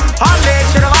ਮਿੱਠਿਆ ਹਾਲੇ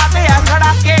ਸ਼ਰਵਾਤੇ ਆ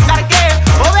ਖੜਾਕੇ ਕਰਕੇ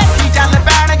ਉਹ ਵੇਖੀ ਚੱਲ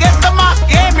ਪੈਣਗੇ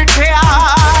ਧਮਾਕੇ ਮਿੱਠਿਆ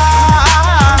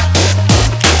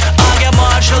I get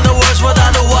marshal the words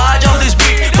without the watch on this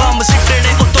beat Bomb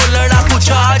ਸਿੱਟਣੇ ਉੱਤੋਂ ਲੜਾਕੂ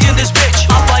charge in this bitch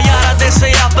ਆਪਾਂ ਯਾਰਾਂ ਦੇ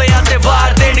ਸਿਆਪਿਆਂ ਤੇ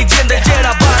ਵਾਰ ਦੇਣੀ ਜਿੰਦ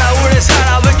ਜਿਹੜਾ ਬਾਰਾ ਉੜੇ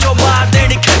ਸਾਰਾ ਵਿੱਚੋਂ ਮਾਰ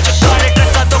ਦੇਣੀ ਖਿੱਚ ਸਾਰੇ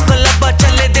ਟਰੱਕਾਂ ਤੋਂ ਕਲੱਬਾਂ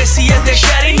ਚੱਲੇ ਦੇਸੀ ਤੇ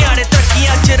ਸ਼ਹਿਰੀ ਨਿਆਣੇ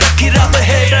ਤਰੱਕੀਆਂ 'ਚ ਰੱਖੀ ਰੱਬ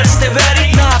haters ਤੇ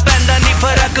ਵੈਰੀ ਨਾ ਪੈਂਦਾ ਨਹੀਂ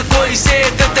ਫਰਕ ਕੋਈ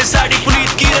ਸੇਕ ਤੇ ਸਾਡੀ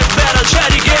ਪੁਨੀਤ ਕੀਰਤ ਬੈਰਲ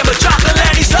ਸ਼ਹਿਰੀ ਗੇਮ ਚੱਕ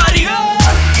ਲੈਣੀ ਸਾਰੀ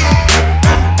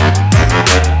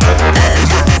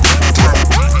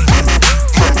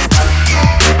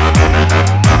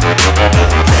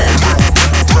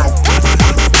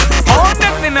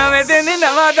ਨਵੇਂ ਦਿਨ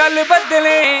ਨਵਾਂ ਦਲ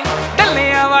ਬਦਲੇ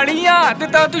ਢੱਲਿਆਂ ਵਾਲੀ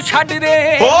ਆਦਤਾਂ ਤੂੰ ਛੱਡ ਦੇ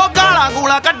ਉਹ ਗਾਲਾਂ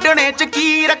ਗੂਲਾਂ ਕੱਢਣੇ ਚ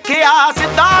ਕੀ ਰੱਖਿਆ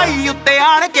ਸਿੱਧਾ ਹੀ ਉੱਤੇ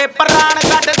ਆਣ ਕੇ ਪ੍ਰਾਣ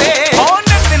ਕੱਢ ਦੇ ਉਹ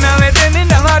ਨਵੇਂ ਦਿਨ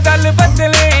ਨਵਾਂ ਦਲ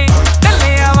ਬਦਲੇ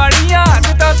ਢੱਲਿਆਂ ਵਾਲੀ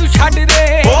ਆਦਤਾਂ ਤੂੰ ਛੱਡ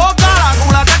ਦੇ ਉਹ ਗਾਲਾਂ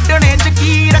ਗੂਲਾਂ ਕੱਢਣੇ ਚ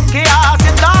ਕੀ ਰੱਖਿਆ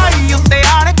ਸਿੱਧਾ ਹੀ ਉੱਤੇ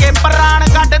ਆਣ ਕੇ ਪ੍ਰਾਣ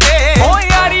ਕੱਢ ਦੇ ਉਹ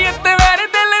ਯਾਰੀ ਉੱਤੇ ਮੇਰੇ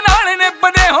ਦਿਲ ਨਾਲ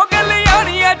ਨਿਭਦੇ ਹੋ ਗੱਲ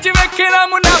ਯਾਰੀਆਂ ਚ ਵੇਖਣਾ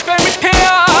ਮੁਨਾਫੇ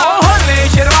ਮਿੱਠਿਆ ਹੋਲੇ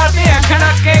ਸ਼ਰਵਾਤੇ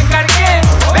ਅੱਖਾਂ ਕੇ ਕਰਕੇ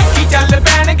ਵੇਖੀ ਚੱਲ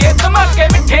ਪੈਣਗੇ ਧਮਾਕੇ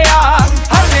ਮਿੱਠਿਆ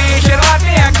ਹਲੇ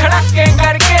ਸ਼ਰਵਾਤੇ ਖੜਾਕੇ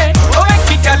ਕਰਕੇ ਉਹ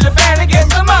ਵੇਖੀ ਚੱਲ ਪੈਣਗੇ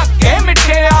ਧਮਾਕੇ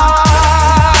ਮਿੱਠਿਆ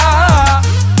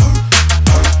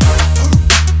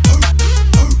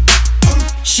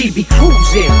She be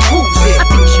cruising, I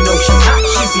think she know she hot,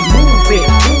 she be moving,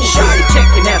 shawty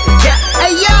checking out the gap.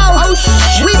 Hey yo,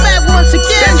 we back once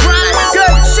again,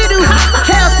 Good City,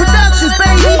 Chaos Productions,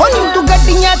 baby. ਉਹ ਨੀ ਤੂੰ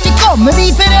ਗੱਡੀਆਂ 'ਚ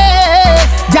ਘੁੰਮਦੀ ਫਿਰੇ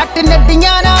ਜੱਟ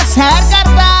ਨੱਡੀਆਂ ਨਾਲ ਸੈਰ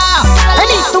ਕਰਦਾ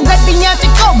ਨੀ ਤੂੰ ਗੱਡੀਆਂ 'ਚ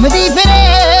ਘੁੰਮਦੀ ਫਿਰੇ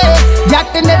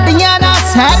ਜੱਟ ਨੱਡੀਆਂ ਨਾਲ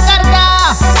ਸੈਰ ਕਰਦਾ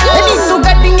ਨੀ ਤੂੰ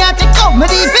ਗੱਡੀਆਂ 'ਚ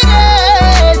ਘੁੰਮਦੀ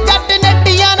ਫਿਰੇ ਜੱਟ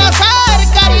ਨੱਡੀਆਂ ਨਾਲ ਸੈਰ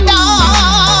ਕਰਦਾ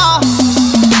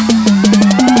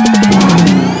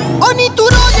ਉਹ ਨੀ ਤੂੰ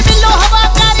ਰੋਜ਼ ਬਿੱਲੋ ਹਵਾ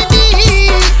ਕਰਦੀ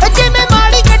ਜਿਵੇਂ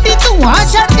ਮਾੜੀ ਗੱਡੀ ਧੂਆਂ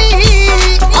ਛੱਡਦੀ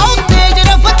ਉਹ ਤੇਜ਼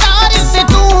ਰਫ਼ਤਾਰ ਉੱਤੇ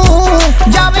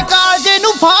ਤੂੰ ਜਾਵੇ ਕਾਲਜੇ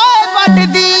ਨੂੰ ਫਾਇ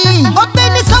ਵੱਢਦੀ ਉਹ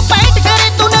 365 ਕਰੇ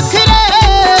ਤੂੰ ਨਖਰੇ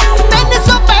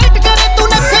 365 ਕਰੇ ਤੂੰ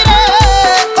ਨਖਰੇ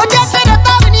ਉਹ ਜੱਟ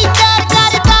ਰਤਾ ਵੀ ਨਹੀਂ ਪਿਆਰ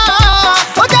ਕਰਦਾ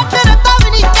ਉਹ ਜੱਟ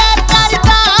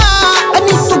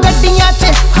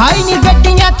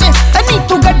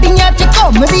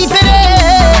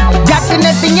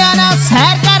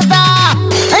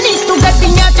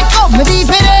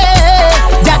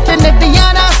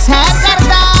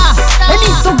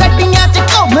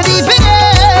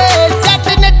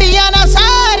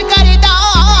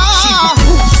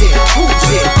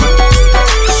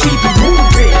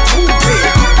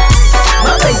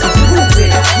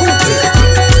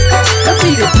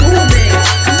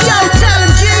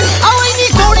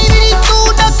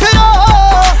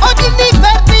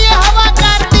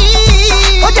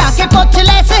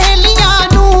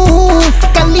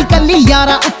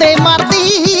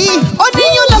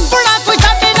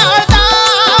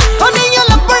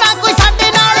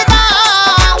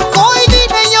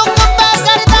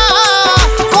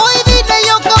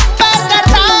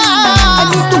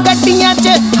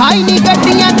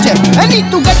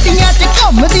ਤੂੰ ਗੱਡੀਆਂ 'ਚ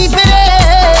ਘੁੰਮਦੀ ਫਿਰੇ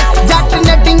ਜੱਟ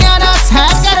ਨੱਡੀਆਂ ਨਾਲ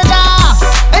ਸੈਰ ਕਰਦਾ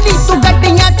ਨੀ ਤੂੰ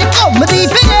ਗੱਡੀਆਂ 'ਚ ਘੁੰਮਦੀ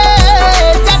ਫਿਰੇ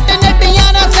ਜੱਟ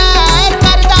ਨੱਡੀਆਂ ਨਾਲ ਸੈਰ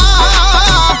ਕਰਦਾ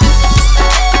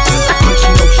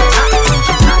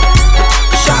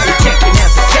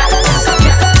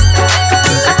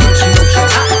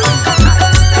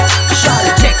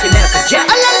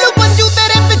ਲੱਲੂ ਪੰਜੂ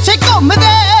ਤੇਰੇ ਪਿੱਛੇ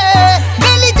ਘੁੰਮਦੇ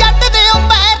ਡੇਲੀ ਜੱਟ ਦੇ ਉਹ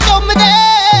ਪੈਰ ਚੁੰਮਦੇ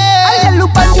ਲੱਲੂ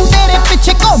ਪੰਜੂ ਤੇਰੇ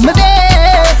ਪਿੱਛੇ ਘੁੰਮਦੇ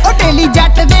ਉਹ ਡੇਲੀ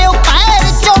ਜੱਟ ਦੇ ਉਹ ਪੈਰ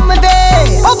ਚੁੰਮਦੇ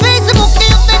ਉਹ ਫੇਸਬੁੱਕ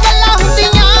ਉੱਤੇ ਗੱਲਾਂ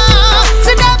ਹੁੰਦੀਆਂ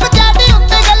ਸਨੈਪਚੈਟ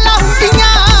ਉੱਤੇ ਗੱਲਾਂ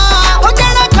ਹੁੰਦੀਆਂ ਉਹ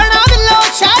ਜਿਹੜਾ ਖਣਾ ਵਿੱਚੋਂ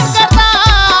ਸ਼ੇਅਰ ਕਰਦਾ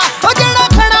ਉਹ ਜਿਹੜਾ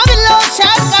ਖਣਾ ਵਿੱਚੋਂ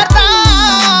ਸ਼ੇਅਰ ਕਰਦਾ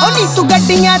ਉਹ ਨੀ ਤੂੰ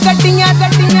ਗੱਡੀਆਂ ਗੱਡੀਆਂ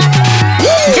ਗੱਡੀਆਂ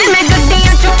ਜਿਵੇਂ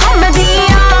ਗੱਡੀਆਂ 'ਚ ਘੁੰਮਦੀ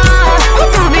ਆ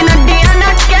ਤੂੰ ਵੀ ਨੱਡੀਆਂ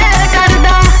ਨਾਲ ਕਹਿਰ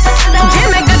ਕਰਦਾ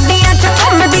ਜਿਵੇਂ ਗੱਡੀਆਂ 'ਚ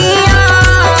ਘੁੰਮਦੀ ਆ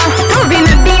ਤੂੰ ਵੀ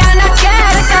ਨੱਡੀਆਂ ਨਾਲ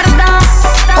ਕਹਿਰ ਕਰਦਾ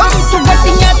ਉਹ ਨੀ ਤੂੰ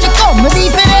ਗੱਡੀਆਂ 'ਚ ਘੁੰਮਦੀ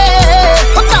ਫਿਰੇ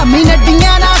ਉਹ ਕਾਮੀ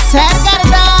ਨੱਡੀਆਂ ਨਾਲ ਸੈਰ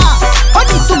ਕਰਦਾ ਉਹ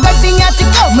ਨੀ ਤੂੰ ਗੱਡੀਆਂ 'ਚ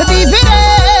ਘੁੰਮਦੀ ਫਿਰੇ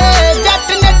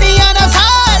ਜੱਟ ਨੱਡੀਆਂ ਨਾਲ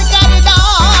ਸੈਰ ਕਰਦਾ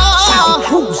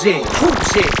Who's it?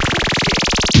 Who's it?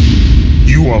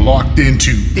 You are locked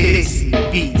into Desi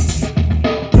Beats.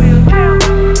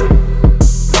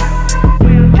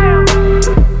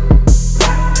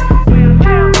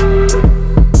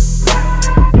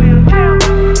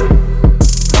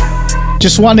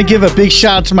 Just want to give a big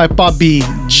shout out to my puppy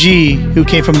G, who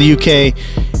came from the UK,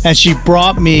 and she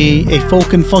brought me a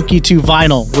Folk and Funky 2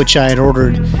 vinyl, which I had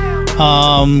ordered.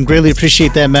 Greatly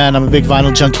appreciate that, man. I'm a big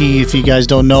vinyl junkie, if you guys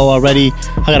don't know already.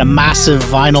 I got a massive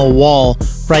vinyl wall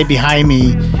right behind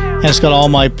me, and it's got all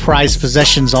my prized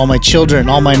possessions, all my children,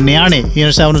 all my nyane. You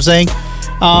understand what I'm saying?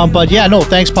 But yeah, no,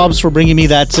 thanks, Pops, for bringing me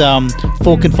that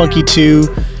Folk and Funky 2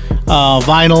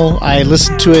 vinyl. I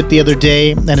listened to it the other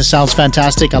day and it sounds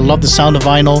fantastic. I love the sound of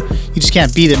vinyl. You just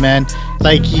can't beat it, man.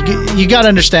 Like you gotta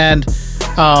understand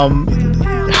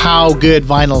how good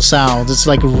vinyl sounds. It's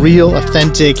like real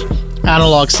authentic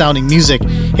analog sounding music.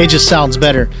 It just sounds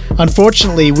better.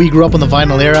 Unfortunately, we grew up in the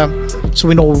vinyl era, so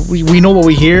we know what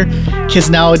we hear. Kids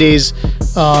nowadays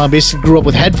basically grew up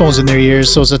with headphones in their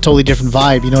ears, so it's a totally different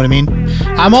vibe, you know what I mean?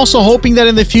 I'm also hoping that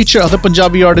in the future other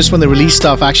Punjabi artists, when they release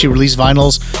stuff, actually release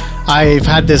vinyls. I've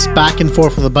had this back and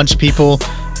forth with a bunch of people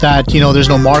that, you know, there's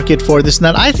no market for this and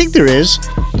that. I think there is.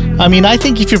 I mean, I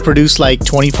think if you produce like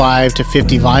 25 to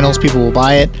 50 vinyls, people will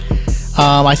buy it.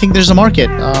 I think there's a market.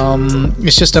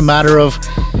 It's just a matter of,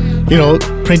 you know,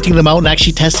 printing them out and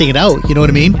actually testing it out. You know what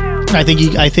I mean? I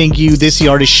think you this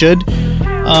artist should,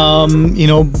 you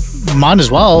know, might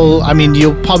as well. I mean,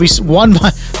 you'll probably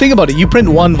think about it. You print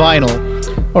one vinyl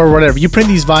or whatever. You print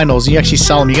these vinyls and you actually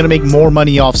sell them. You're gonna make more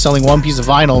money off selling one piece of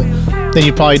vinyl than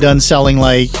you've probably done selling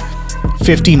like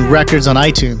 15 records on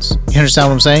iTunes. You understand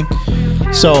what I'm saying?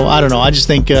 So I don't know. I just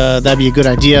think that'd be a good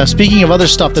idea. Speaking of other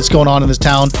stuff that's going on in this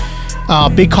town,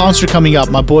 big concert coming up.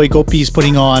 My boy Gopi is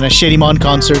putting on a Shady Mon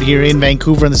concert here in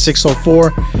Vancouver in the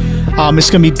 604. It's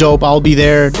gonna be dope. I'll be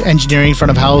there engineering in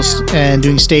front of house and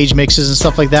doing stage mixes and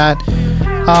stuff like that.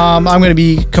 I'm gonna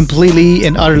be completely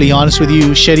and utterly honest with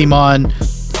you. Shady Mon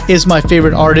is my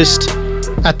favorite artist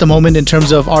at the moment in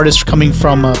terms of artists coming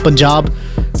from Punjab.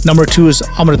 Number 2 is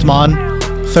Amrit Maan.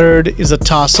 Third is a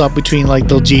toss-up between like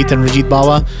Diljit and Rajit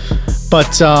Bawa.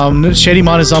 But Shady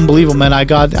Mon is unbelievable, man. I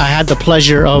had the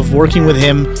pleasure of working with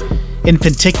him in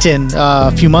Penticton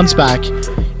a few months back,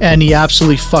 and he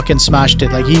absolutely fucking smashed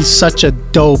it. Like, he's such a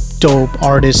dope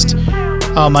artist.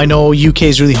 I know UK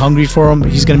is really hungry for him.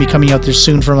 He's going to be coming out there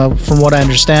soon from what I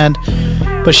understand.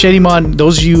 But Shady Mon,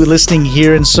 those of you listening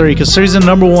here in Surrey, because Surrey's the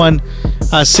number one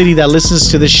city that listens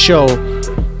to this show,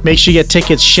 make sure you get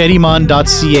tickets,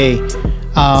 shadymon.ca.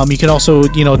 You can also,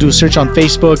 you know, do a search on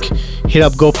Facebook, hit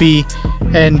up Gopi,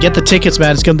 and get the tickets,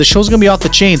 man. The show's gonna be off the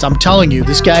chains. I'm telling you,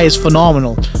 this guy is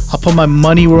phenomenal. I'll put my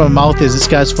money where my mouth is. This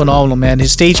guy's phenomenal, man.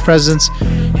 His stage presence,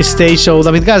 his stage shows.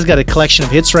 I mean, the guy's got a collection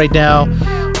of hits right now.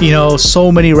 You know,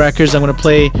 so many records. I'm gonna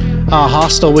play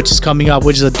Hostel, which is coming up,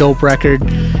 which is a dope record.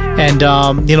 And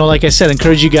you know, like I said,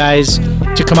 encourage you guys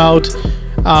to come out.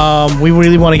 We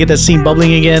really want to get that scene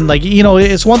bubbling again. Like, you know,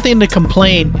 it's one thing to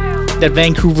complain that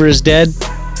Vancouver is dead,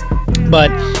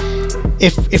 but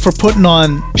if we're putting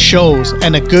on shows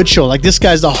and a good show, like this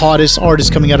guy's the hottest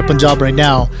artist coming out of Punjab right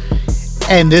now,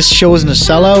 and this show isn't a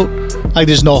sellout, like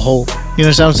there's no hope. You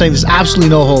understand what I'm saying? There's absolutely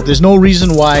no hope. There's no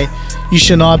reason why you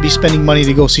should not be spending money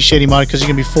to go see Shady Mon, because you're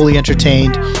gonna be fully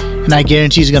entertained, and I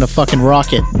guarantee he's gonna fucking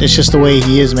rock it. It's just the way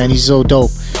he is, man. He's so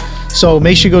dope. So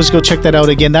make sure you go check that out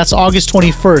again. That's August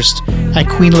 21st at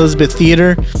Queen Elizabeth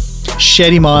Theatre.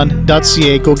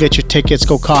 shadymon.ca. Go get your tickets.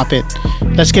 Go cop it.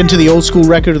 Let's get into the old school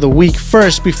record of the week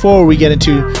first before we get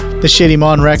into the Shady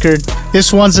Mon record.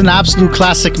 This one's an absolute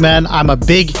classic, man. I'm a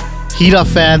big Hida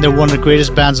fan. They're one of the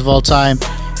greatest bands of all time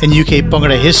in UK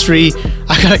Bhangra history.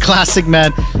 I got a classic,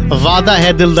 man. Vada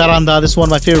Hai Dil Daranda. This is one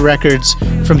of my favorite records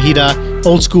from Hida.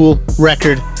 Old school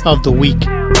record of the week.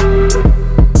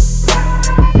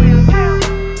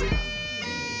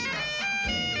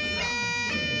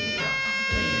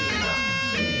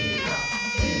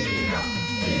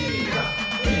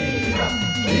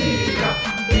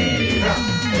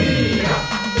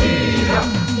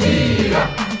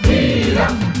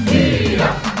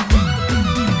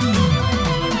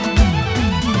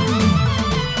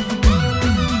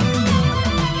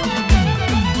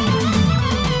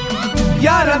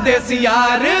 यारा देसी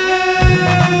यार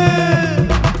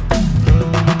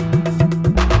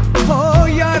हो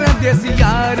यारा देसी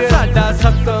यार साडा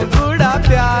सब तो गूढ़ा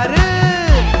प्यार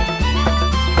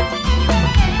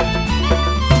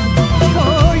हो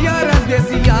यारा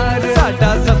देसी यार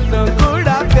साडा सब तो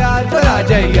गूढ़ा प्यार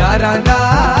राजा यारां दा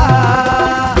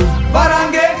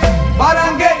वारांगे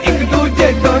वारांगे एक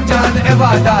दूजे तो जान ए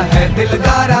वादा है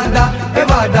दिलदारां दा ए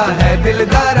वादा है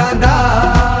दिलदारां दा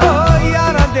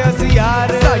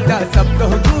यार साडा सब तो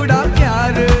गूढ़ा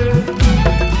प्यार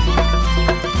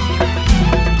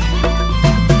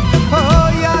हो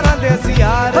यारा देसी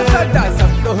यार साडा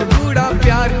सब तो गूढ़ा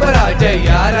प्यार पर आ जाए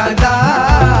यारां दा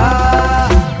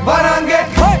वारांगे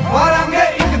वारांगे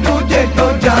एक दूजे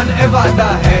तो जान ए वादा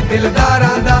है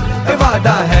दिलदारां दा ए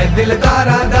वादा है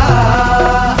दिलदारां दा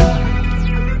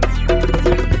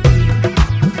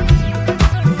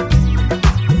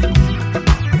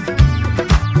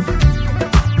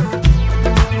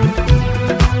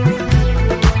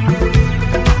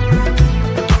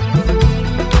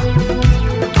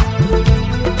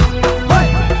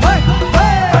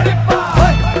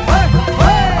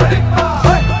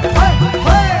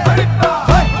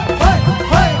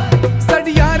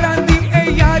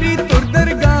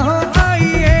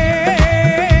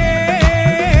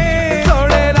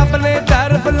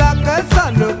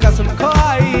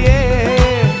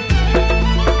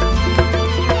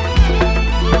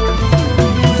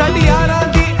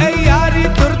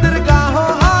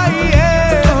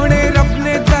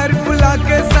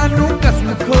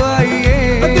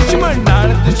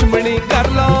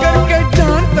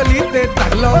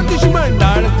दुश्मन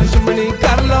नाल दुश्मनी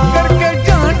कर लो करके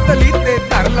जान तली ते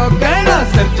तर लो कहना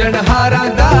सिरजनहारां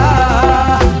दा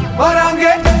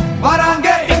वारांगे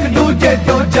वारांगे एक दूजे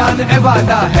तो जान ए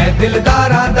वादा है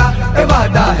दिलदारां दा ए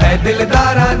वादा है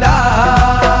दिलदारां दा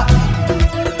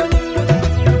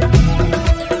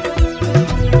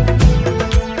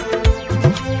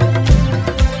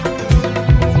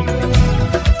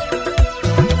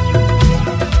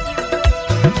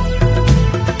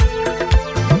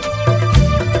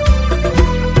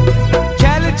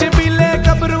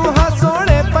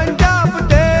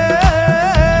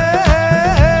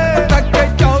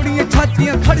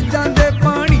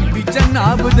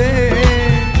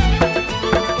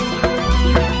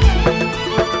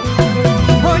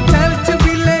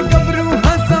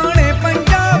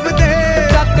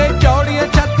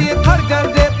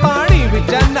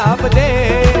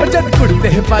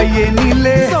पाइए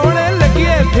नीले सोने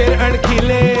लगिए फिर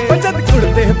अणखीले जद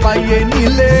कुड़ते पाइए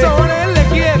नीले सोने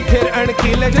लगिए फिर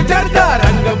अणखीले जो चढ़दा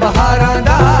रंग बहारां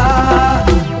दा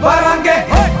वारांगे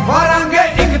वारांगे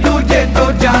एक दूजे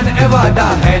तो जान ए वादा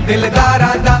है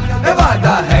दिलदारां दा ए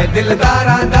वादा है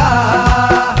दिलदारां दा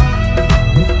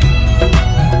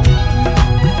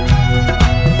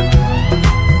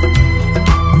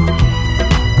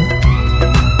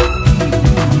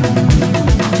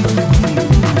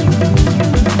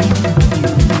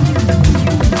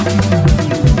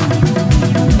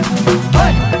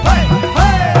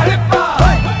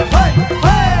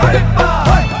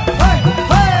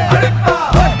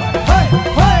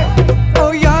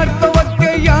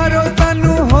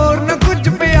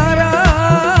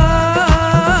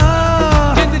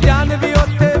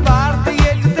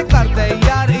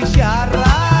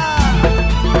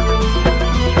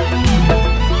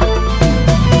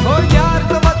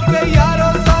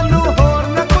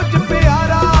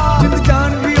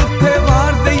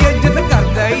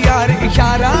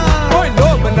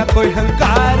कोई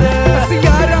हंकार अस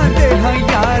यारां दे हां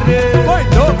यार कोई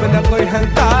लोभ न कोई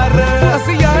हंकार अस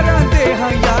यारां दे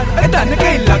हां यार धन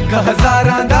कई लख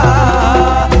हजारां दा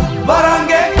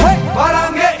वारांगे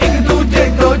वारांगे एक दूजे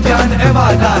तो जान ए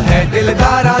वादा है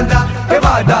दिलदारां दा ए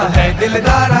वादा है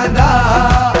दिलदारां दा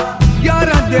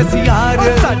यारां दे यार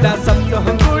साडा सब तो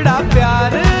गूढ़ा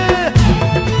प्यार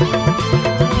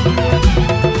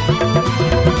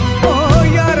ओ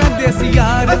यारां दे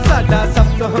यार साडा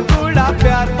सब तो गूढ़ा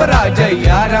प्यार पर आ जाए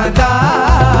यारां दा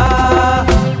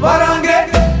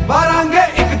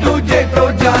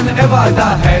वादा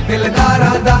है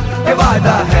दिलदारां दा, ये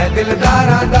वादा है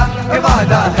दिलदारां दा, ये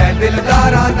वादा है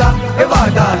दिलदारां दा, ये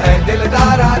वादा है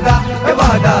दिलदारां दा, ये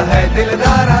वादा है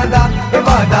दिलदारां दा, ये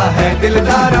वादा है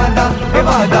दिलदारां दा, ये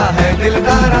वादा है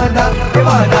दिलदारां दा, ये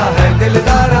वादा है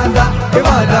दिलदारां दा, ये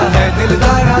वादा है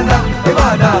दिलदारां दा, ये वादा है दिलदारां दा, ये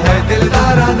वादा है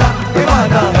दिलदारां दा, ये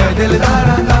वादा है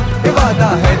दिलदारां दा, ये वादा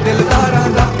है दिलदारां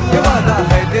दा,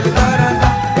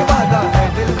 ये वादा है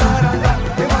दिलदारां दा,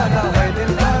 ये वादा है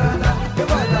दिलदारां दा, ये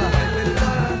वादा है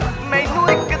दिलदारां दा। ਮੈਨੂੰ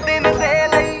ਇੱਕ ਦਿਨ ਦੇ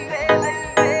ਲਈ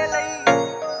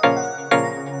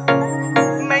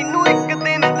ਮੈਨੂੰ ਇੱਕ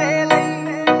ਦਿਨ ਦੇ ਲਈ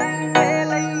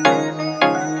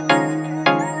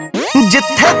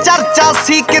ਜਿੱਥੇ ਚਰਚਾ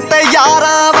ਸੀ ਕਿਤੇ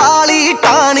ਯਾਰਾਂ ਵਾਲੀ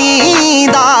ਟਾਣੀ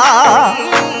ਦਾ,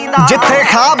 ਜਿੱਥੇ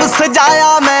ਖਾਬ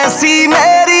ਸਜਾਇਆ ਮੈਂ ਸੀ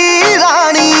ਮੇਰੀ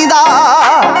ਰਾਣੀ ਦਾ,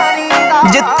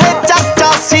 ਜਿੱਥੇ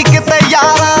ਚਰਚਾ ਸੀ ਕਿਤੇ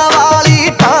ਯਾਰਾਂ ਵਾਲੀ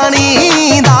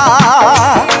ਟਾਣੀ ਦਾ,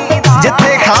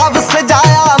 ਜਿੱਥੇ ਖਾਬ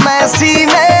ਸਜਾਇਆ ਮੈਂ ਸੀ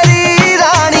ਮੇਰੀ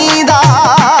ਰਾਣੀ ਦਾ,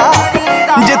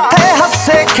 ਜਿੱਥੇ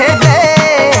ਹੱਸੇ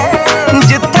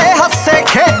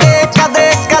ਖੇਡੇ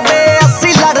ਕਦੇ ਕਦੇ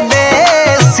ਅਸੀਂ ਲੜਦੇ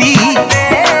ਸੀ,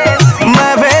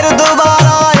 ਮੈਂ ਫਿਰ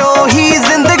ਦੁਬਾਰਾ ਉਹੀ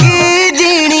ਜ਼ਿੰਦਗੀ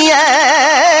ਜੀਣੀ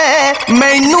ਐ।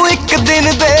 ਮੈਨੂੰ ਇੱਕ ਦਿਨ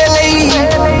ਦੇ ਲਈ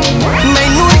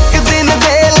ਮੈਨੂੰ ਇੱਕ ਦਿਨ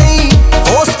ਦੇ ਲਈ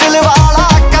ਹੋਸਟਲ ਵਾਲਾ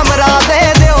ਕਮਰਾ ਦੇ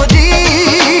ਦਿਓ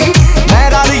ਜੀ, ਮੈਂ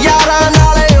ਰਲ ਯਾਰਾਂ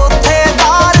ਨਾਲ ਉੱਥੇ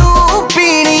ਦਾਰੂ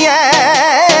ਪੀਣੀ ਐ।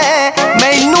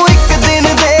 ਮੈਨੂੰ ਇੱਕ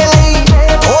ਦਿਨ ਦੇ ਲਈ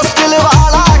ਹੋਸਟਲ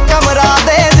ਵਾਲਾ ਕਮਰਾ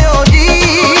ਦੇ ਦਿਓ ਜੀ,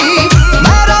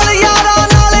 ਮੈਂ ਰਲ ਯਾਰਾਂ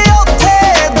ਨਾਲ ਉੱਥੇ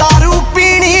ਦਾਰੂ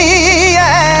ਪੀਣੀ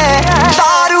ਐ,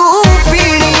 ਦਾਰੂ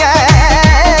ਪੀਣੀ ਐ,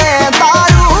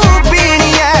 ਦਾਰੂ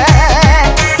ਪੀਣੀ ਐ,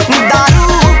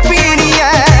 ਦਾਰੂ ਪੀਣੀ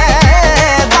ਐ,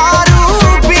 ਦਾਰੂ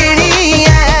ਪੀਣੀ ਐ।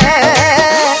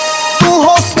 ਤੂੰ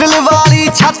ਹੋਸਟਲ ਵਾਲੀ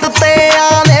ਛੱਤ ਤੇ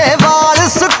ਆਵੇਂ ਵਾਲ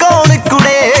ਸੁਕਾਉਣ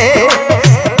ਕੁੜੇ,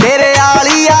 ਤੇਰੇ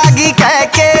ਆਲੀ ਆ ਗਈ ਕਹਿ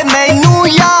ਕੇ ਮੈਨੂੰ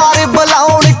ਯਾਰ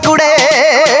ਬੁਲਾਉਣ ਕੁੜੇ।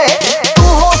 ਤੂੰ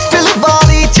ਹੋਸਟਲ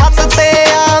ਵਾਲੀ ਛੱਤ ਤੇ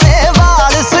ਆਵੇਂ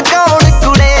ਵਾਲ ਸੁਕਾਉਣ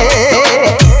ਕੁੜੇ,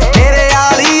 ਤੇਰੇ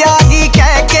ਆਲੀ ਆ ਗਈ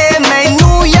ਕਹਿ ਕੇ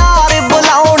ਮੈਨੂੰ ਯਾਰ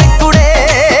ਬੁਲਾਉਣ ਕੁੜੇ।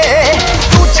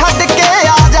 ਤੂੰ ਛੱਡ ਕੇ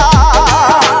ਆ ਜਾ,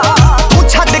 ਤੂੰ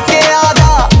ਛੱਡ ਕੇ ਆ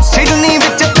ਜਾ, ਸਿਡਨੀ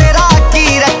ਵਿੱਚ ਤੇਰਾ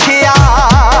ਕੀ ਰੱਖਿਆ,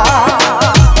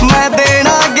 ਮੈਂ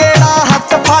ਦੇਣਾ ਗੇੜਾ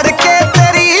ਹੱਥ ਫੜ ਕੇ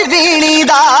ਤੇਰੀ ਵੀਣੀ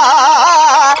ਦਾ।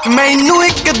 ਮੈਨੂੰ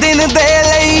ਇੱਕ ਦਿਨ ਦੇ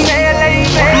ਲਈ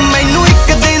ਮੈਨੂੰ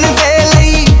ਇੱਕ ਦਿਨ ਦੇ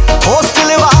ਲਈ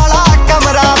ਹੋਸਟਲ ਵਾਲਾ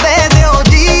ਕਮਰਾ ਦੇ ਦਿਓ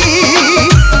ਜੀ,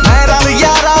 ਮੈਂ ਰਲ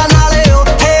ਯਾਰਾਂ ਨਾਲ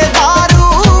ਉੱਥੇ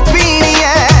ਦਾਰੂ ਪੀਣੀ ਐ।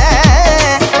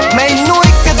 ਮੈਨੂੰ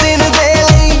ਇੱਕ ਦਿਨ ਦੇ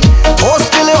ਲਈ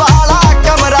ਹੋਸਟਲ ਵਾਲਾ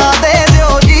ਕਮਰਾ ਦੇ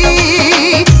ਦਿਓ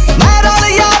ਜੀ, ਮੈਂ ਰਲ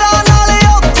ਯਾਰਾਂ ਨਾਲ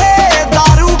ਉੱਥੇ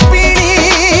ਦਾਰੂ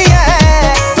ਪੀਣੀ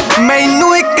ਐ।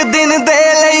 ਮੈਨੂੰ ਇੱਕ ਦਿਨ ਦੇ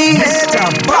ਲਈ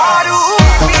ਦਾਰੂ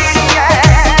ਪੀਣੀ ਐ,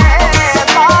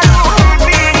 ਦਾਰੂ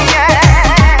ਪੀਣੀ ਐ,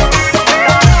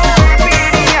 ਦਾਰੂ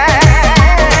ਪੀਣੀ ਐ,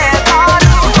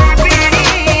 ਦਾਰੂ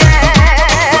ਪੀਣੀ ਐ।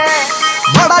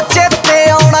 ਬੜਾ ਚੇਤੇ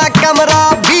ਆਉਣਾ ਕਮਰਾ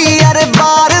ਬੀਅਰ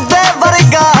ਬਾਰ ਦੇ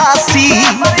ਵਰਗਾ ਸੀ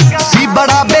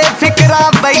ਬੜਾ ਬੇਫਿਕਰਾ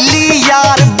ਬੈਲੀ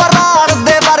ਯਾਰ ਬਰਾੜ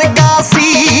ਦੇ ਵਰਗਾ ਸੀ।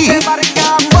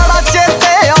 ਬੜਾ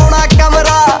ਚੇਤੇ ਆਉਣਾ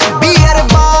ਕਮਰਾ ਬੀਅਰ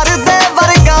ਬਾਰ ਦੇ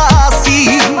ਵਰਗਾ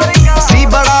ਸੀ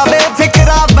ਬੜਾ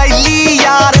ਬੇਫਿਕਰਾ ਬੈਲੀ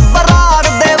ਯਾਰ ਬਰਾੜ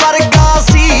ਦੇ ਵਰਗਾ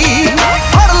ਸੀ।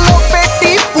 ਫੜ ਲੋ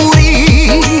ਪੇਟੀ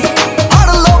ਪੂਰੀ, ਫੜ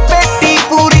ਲੋ ਪੇਟੀ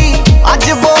ਪੂਰੀ,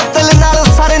 ਅੱਜ ਬੋਤਲ ਨਾਲ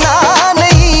ਸਰਨਾ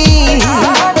ਨਹੀਂ,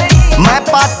 ਮੈਂ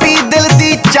ਪਾਤੀ ਦਿਲ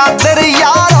ਦੀ ਚਾਦਰ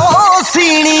ਯਾਰੋ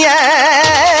ਸੀਣੀ ਐ।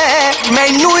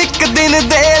 ਮੈਨੂੰ ਇੱਕ ਦਿਨ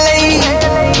ਦੇ ਲਈ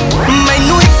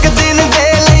ਮੈਨੂੰ ਇੱਕ ਦਿਨ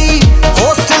ਦੇ ਲਈ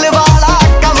ਹੋਸਟਲ ਵਾਲਾ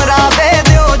ਕਮਰਾ ਦੇ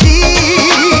ਦਿਓ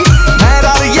ਜੀ, ਮੈਂ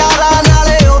ਰਲ ਯਾਰਾਂ ਨਾਲ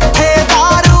ਉੱਥੇ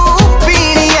ਦਾਰੂ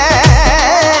ਪੀਣੀ ਐ।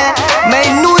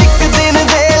 ਮੈਨੂੰ ਇੱਕ ਦਿਨ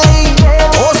ਦੇ ਲਈ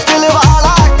ਹੋਸਟਲ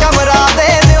ਵਾਲਾ ਕਮਰਾ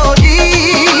ਦੇ ਦਿਓ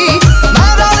ਜੀ,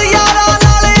 ਮੈਂ ਰਲ ਯਾਰਾਂ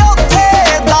ਨਾਲ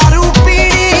ਉੱਥੇ ਦਾਰੂ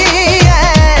ਪੀਣੀ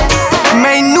ਐ।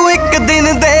 ਮੈਨੂੰ ਇੱਕ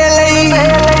ਦਿਨ ਦੇ ਲਈ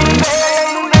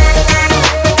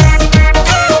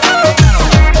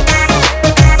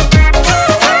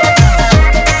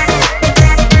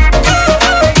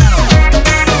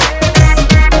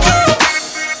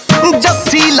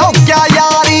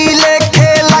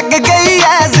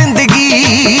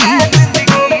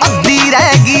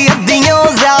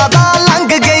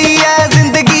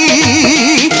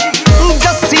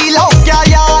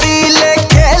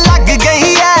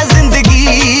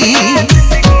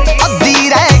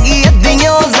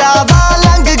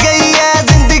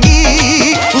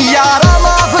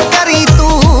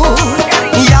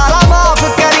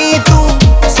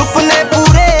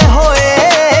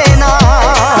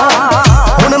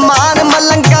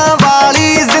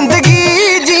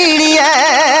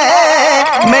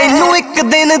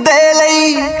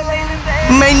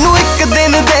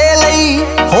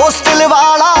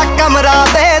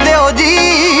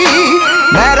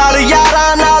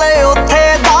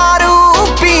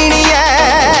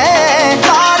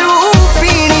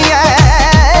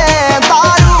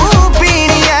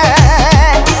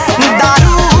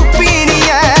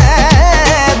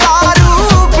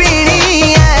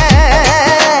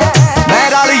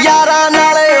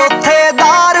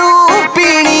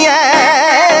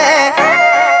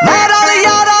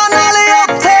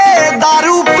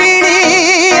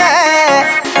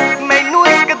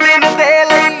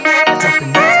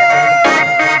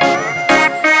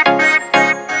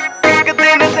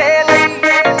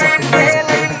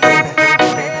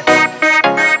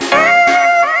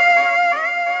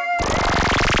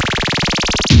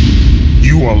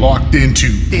You are locked into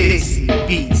Desi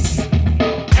Beats.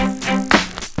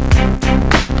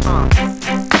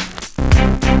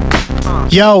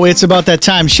 Yo, it's about that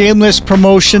time. Shameless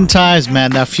promotion times. Man,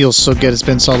 that feels so good. It's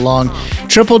been so long.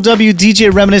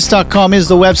 www.djreminisce.com is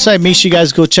the website. Make sure you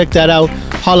guys go check that out.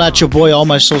 Holla at your boy. All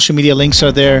my social media links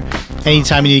are there.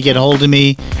 Anytime you need to get a hold of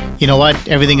me, you know what?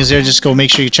 Everything is there. Just go make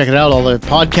sure you check it out. All the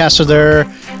podcasts are there.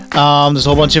 There's a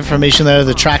whole bunch of information there.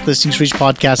 The track listings for each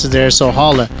podcast is there. So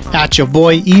holla at your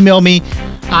boy. Email me.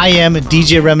 I am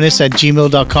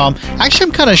djreminisce@gmail.com. Actually,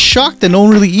 I'm kind of shocked that no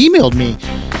one really emailed me.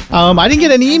 I didn't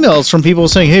get any emails from people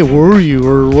saying, hey, where are you?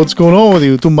 Or what's going on with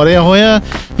you? Tu marea hoya?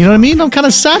 You know what I mean? I'm kind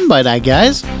of saddened by that,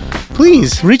 guys.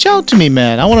 Please, reach out to me,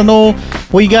 man. I want to know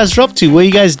what you guys are up to. What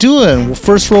you guys doing?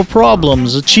 First world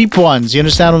problems, the cheap ones. You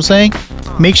understand what I'm saying?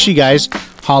 Make sure you guys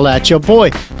holla at your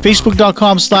boy.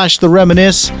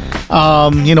 Facebook.com/thereminisce.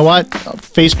 You know what?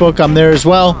 Facebook, I'm there as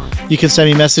well. You can send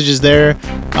me messages there.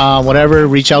 Whatever,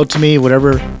 reach out to me,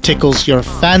 whatever tickles your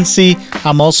fancy.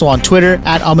 I'm also on Twitter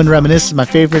at Reminisce, my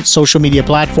favorite social media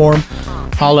platform.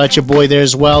 Holla at your boy there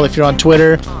as well. If you're on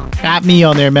Twitter, at me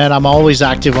on there, man. I'm always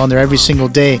active on there every single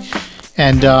day.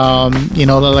 And, you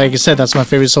know, like I said, that's my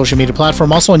favorite social media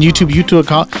platform. Also on YouTube,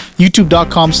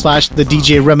 youtube.com/the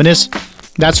DJ Reminisce.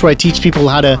 That's where I teach people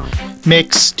how to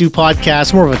mix, do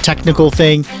podcasts, more of a technical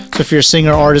thing. So if you're a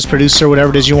singer, artist, producer,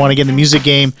 whatever it is you want to get in the music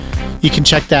game, you can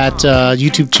check that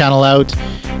YouTube channel out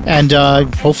and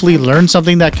hopefully learn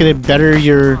something that could better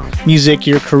your music,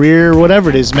 your career, whatever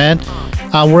it is, man.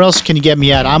 Where else can you get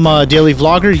me at? I'm a daily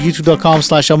vlogger,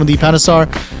 youtube.com/Amandeep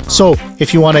So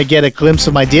if you want to get a glimpse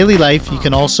of my daily life, you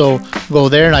can also go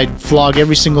there and I vlog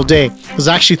every single day. It was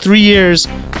actually 3 years,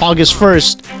 August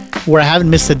 1st, where I haven't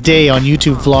missed a day on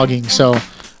YouTube vlogging. So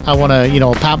I want to, you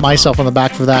know, pat myself on the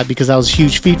back for that because that was a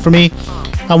huge feat for me.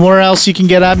 Where else you can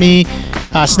get at me?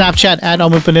 Snapchat at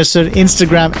Oman Panisar,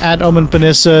 Instagram at Oman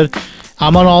Panisar.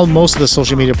 I'm on most of the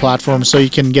social media platforms, so you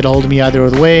can get a hold of me either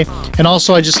way. And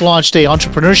also, I just launched a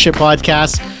entrepreneurship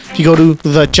podcast. If you go to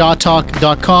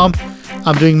thejawtalk.com,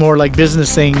 I'm doing more like business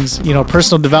things, you know,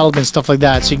 personal development, stuff like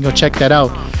that. So you can go check that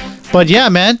out. But yeah,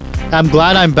 man, I'm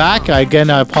glad I'm back. I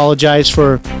apologize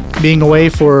for being away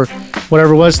for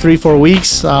whatever it was, 3-4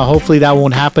 weeks. Hopefully that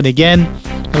won't happen again,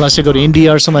 unless I go to India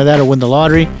or something like that or win the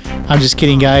lottery. I'm just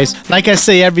kidding, guys. Like I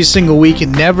say every single week,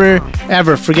 and never,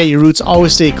 ever forget your roots.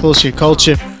 Always stay close to your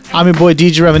culture. I'm your boy,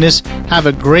 DJ Reminisce. Have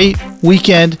a great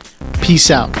weekend. Peace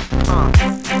out.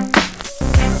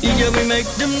 Yeah, we make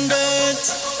them dance,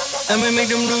 and we make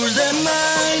them lose their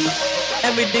mind.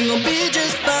 Everything will be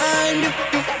just fine if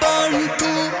you fall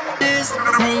into this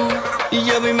groove.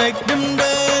 Yeah, we make them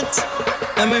dance,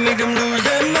 and we make them lose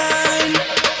their mind.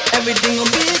 Everything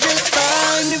will be just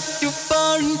fine if you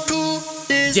fall into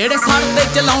ਜਿਹੜੇ ਸੜਦੇ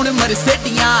ਚਲਾਉਣ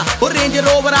ਮਰਸੇਡੀਆਂ ਉਹ range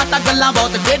ਰੋਵਰਾਂ ਤਾਂ ਗੱਲਾਂ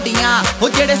ਬਹੁਤ ਟੇਡੀਆਂ ਉਹ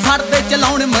ਜਿਹੜੇ ਸੜਦੇ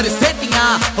ਚਲਾਉਣ ਮਰਸੇਡੀਆਂ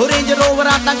ਉਹ ਰੇਂਜ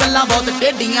ਰੋਵਰਾਂ ਤਾਂ ਗੱਲਾਂ ਬਹੁਤ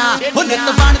ਟੇਡੀਆਂ ਉਹ ਨਿੱਤ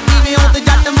ਬਣਦੀ ਵੇ ਉਹ ਤੇ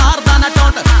ਜੱਟ ਮਾਰਦਾ ਨਾ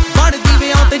ਟੋਟ ਬਣਦੀ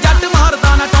ਵੇ ਉਹ ਤੇ ਜੱਟ ਮਾਰਦਾ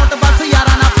ਨਾ ਟੋਟ ਬਸ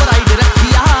ਯਾਰਾਂ ਨਾਲ ਪ੍ਰਾਈਡ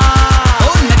ਰੱਖਿਆ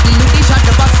ਉਹ ਨੱਟੀ ਨੁੱਟੀ ਛੱਡ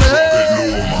ਬਸ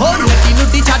ਉਹ ਨੱਟੀ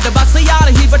ਨੁੱਟੀ ਛੱਡ ਬਸ ਯਾਰ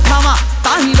ਹੀ ਬਿਠਾਵਾਂ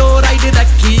ਤਾਂ ਹੀ ਲੋ ਰਾਈਡ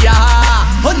ਰੱਖਿਆ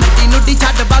ਉਹ ਨੱਟੀ ਨੁੱਟੀ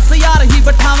ਛੱਡ ਬਸ ਯਾਰ ਹੀ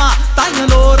ਬਿਠਾਵਾਂ ਤਾਂ ਹੀ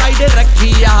ਲੋ ਰਾਈਡ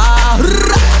ਰੱਖਿਆ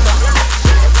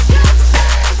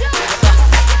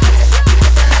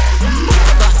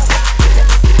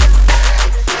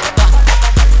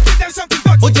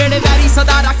ਉਹ ਜਿਹੜੇ ਵੈਰੀ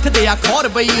ਸਦਾ ਰੱਖਦੇ ਆ ਖੌਰ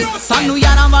ਬਈ ਸਾਨੂੰ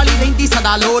ਯਾਰਾਂ ਵਾਲੀ ਰਹਿੰਦੀ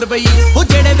ਸਦਾ ਲੋਰ ਬਈ ਉਹ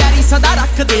ਜਿਹੜੇ ਵੈਰੀ ਸਦਾ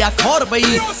ਰੱਖਦੇ ਆ ਖੌਰ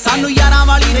ਬਈ ਸਾਨੂੰ ਯਾਰਾਂ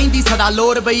ਵਾਲੀ ਰਹਿੰਦੀ ਸਦਾ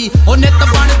ਲੋਰ ਬਈ ਉਹ ਨਿੱਤ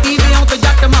ਬਣਦੀ ਵਿਉਂ ਤੇ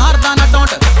ਜੱਟ ਮਾਰਦਾ ਨਾ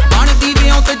ਟੋਂਟ ਬਣਦੀ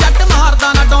ਵਿਉਂ ਤੇ ਜੱਟ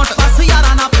ਮਾਰਦਾ ਨਾ ਟੋਂਟ ਬਸ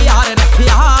ਯਾਰਾਂ ਨਾਲ ਪਿਆਰ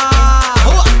ਰੱਖਿਆ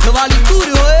ਉਹ ਅੱਖ ਵਾਲੀ ਕੂਰ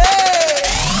ਓਏ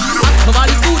ਅੱਖ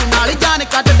ਵਾਲੀ ਕੂਰ ਨਾਲ ਜਾਨ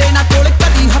ਕੱਢਦੇ ਨਾ ਕੋਲ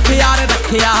ਕਦੀ ਹਥਿਆਰ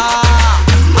ਰੱਖਿਆ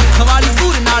ਅੱਖ ਵਾਲੀ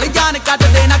ਕੂਰ ਨਾਲ ਜਾਨ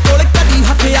ਕੱਢਦੇ ਨਾ ਕੋਲ ਕਦੀ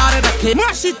ਹਥਿਆਰ ਰੱਖੇ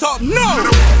Mash it up, no!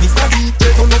 Mr. DJ,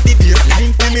 turn up the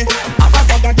bassline for me. Have a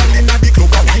bag of gyal inna the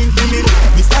club a wine for me.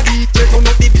 Mr. DJ, turn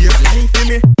up the bassline for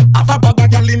me. Have a bag of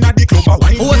gyal inna the club a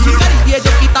wine for me. ਉਹ ਅਸੀਂ ਕਰੀਏ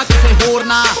ਜੋ ਕੀਤਾ ਕਿਸੇ ਹੋਰ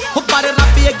ਨਾ ਉਹ ਪਰ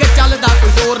ਰੱਬ ਅੱਗੇ ਚੱਲਦਾ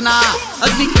ਕੋਈ ਜ਼ੋਰ ਨਾ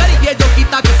ਅਸੀਂ ਕਰੀਏ ਜੋ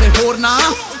ਕੀਤਾ ਕਿਸੇ ਹੋਰ ਨਾ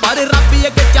ਪਰ ਰੱਬ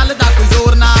ਅੱਗੇ ਚੱਲਦਾ ਕੋਈ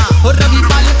ਜ਼ੋਰ ਨਾ ਉਹ ਰਵੀ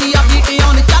ਬਲਦੀ ਆ ਬੀਟ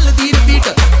ਔਨ ਚੱਲਦੀ ਰਿਪੀਟ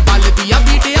ਬਲਦੀ ਆ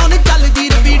ਬੀਟ ਔਨ ਚੱਲਦੀ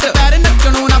ਰਿਪੀਟ ਪੈਰ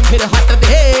ਨੱਚਣੋਂ ਨਾ ਫਿਰ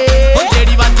ਹਟਦੇ ਉਹ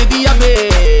ਜਿਹੜੀ ਵੱਜਦੀ ਆ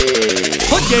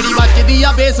ਜਿਹੜੀ ਵੱਜਦੀ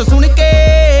ਆ ਬੇਸ ਸੁਣ ਕੇ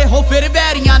ਹੋ ਫਿਰ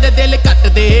ਵੈਰੀਆਂ ਦੇ ਦਿਲ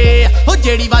ਕੱਟਦੇ ਹੋ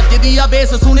ਜਿਹੜੀ ਵੱਜਦੀ ਆ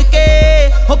ਬੇਸ ਸੁਣ ਕੇ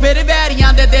ਹੋ ਫਿਰ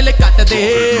ਵੈਰੀਆਂ ਦੇ ਦਿਲ ਕੱਟਦੇ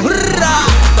ਹੁਰਰਾ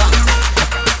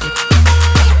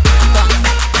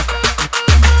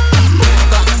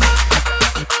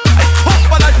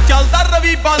ਚੱਲਦਾ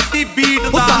ਰਵੀ ਬਲਦੀ ਬੀਟ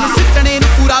ਦਾ ਸਾਨੂੰ ਸਿੱਟਣੇ ਨੂੰ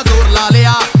ਪੂਰਾ ਜ਼ੋਰ ਲਾ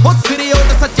ਲਿਆ ਹੋ ਸਿਰੇ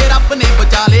ਉੱਟ ਸੱਚੇ ਰੱਬ ਨੇ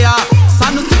ਬਚਾ ਲਿਆ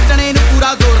ਸਾਨੂੰ ਸਿੱਟਣੇ ਨੂੰ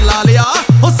ਪੂਰਾ ਜ਼ੋਰ ਲਾ ਲਿਆ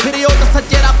ਹੋ ਸਿਰੇ ਉੱਟ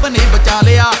ਸੱਚੇ ਰੱਬ ਨੇ ਬਚਾ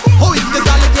ਲਿਆ ਹੋ ਇੱਕ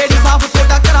ਗੱਲ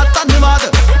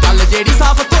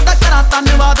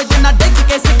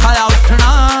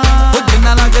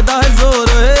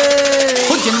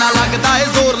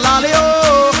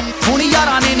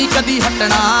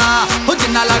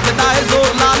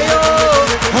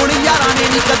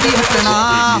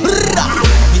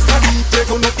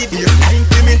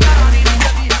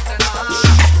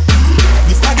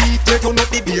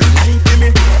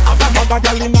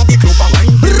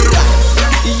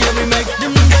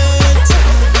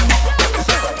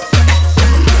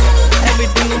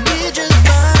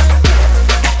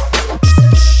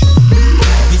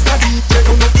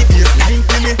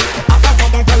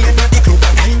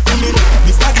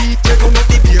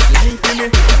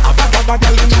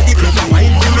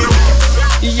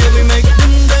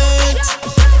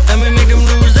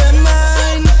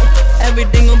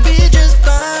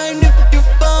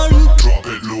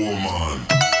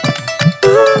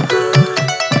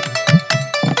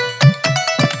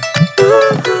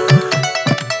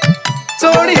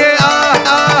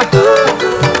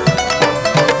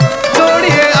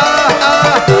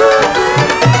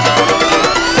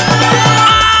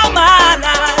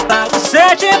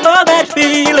for that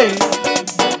feeling.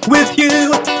 With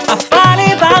you, I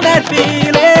finally found that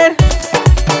feeling.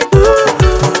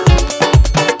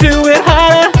 Do it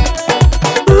harder.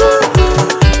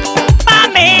 My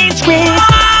main squeeze.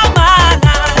 All my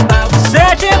life I was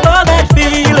searching for that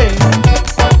feeling.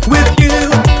 With you,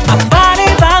 I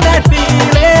finally found that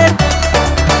feeling.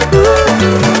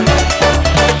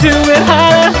 Do it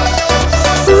harder.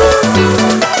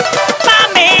 My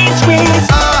main squeeze.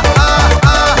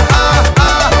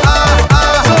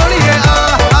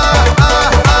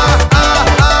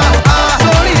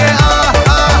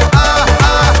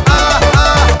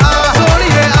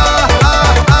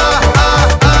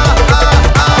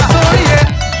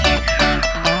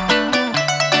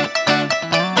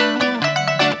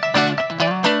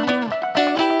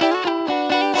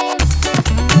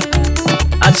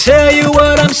 I tell you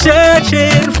what I'm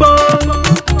searching for.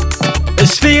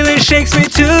 This feeling shakes me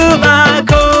to my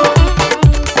core.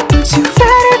 Too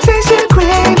fat it tastes a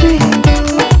craving.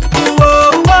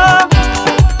 Whoa, whoa,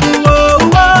 whoa,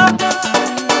 whoa.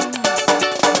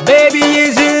 Baby,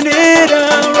 isn't it a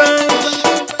rush?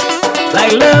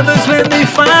 Like lovers when they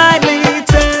finally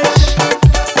touch.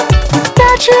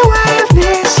 Without you I have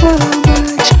missed so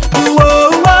much. Whoa,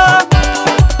 whoa,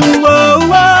 whoa,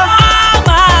 whoa.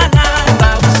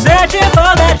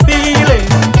 For that feeling,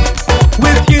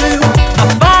 with you, I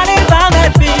finally found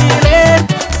that feeling.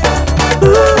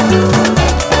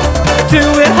 Do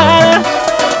it harder.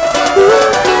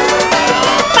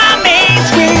 My main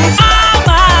squeeze. All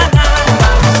my life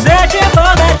I was searching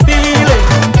for that feeling.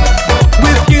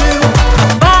 With you, I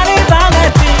finally found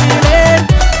that feeling.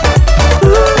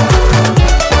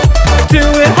 Do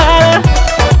it harder.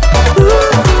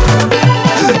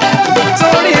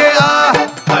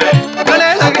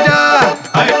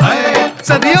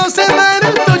 सदियों से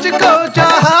मैंने तुझको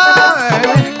चाहा है,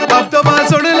 अब तो बात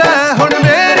सुन ले हुण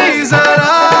मेरी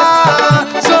जरा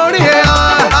सोनिए आ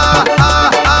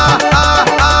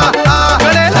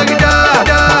गले लग जा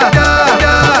जा जा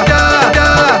जा जा जा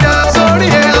जा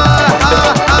सोनिए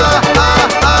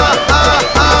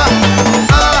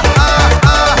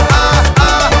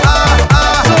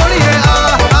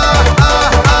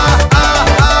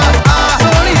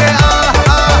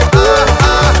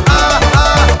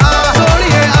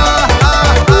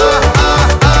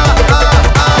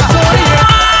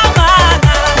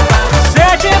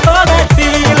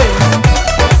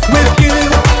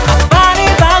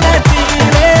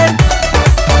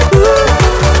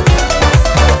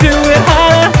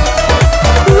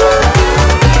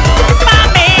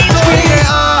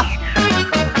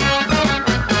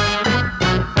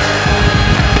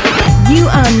You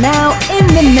are now in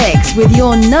the mix with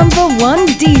your number one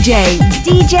DJ,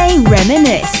 DJ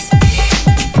Reminisce.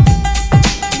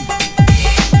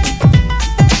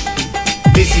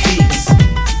 Busy beats.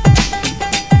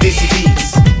 Busy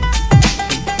beats.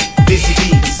 Busy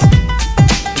beats.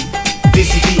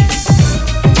 Busy beats.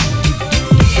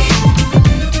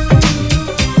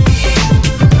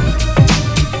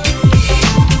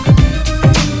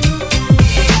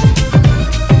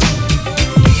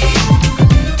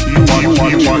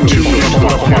 You want to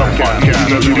podcast.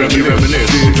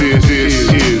 Reminisce.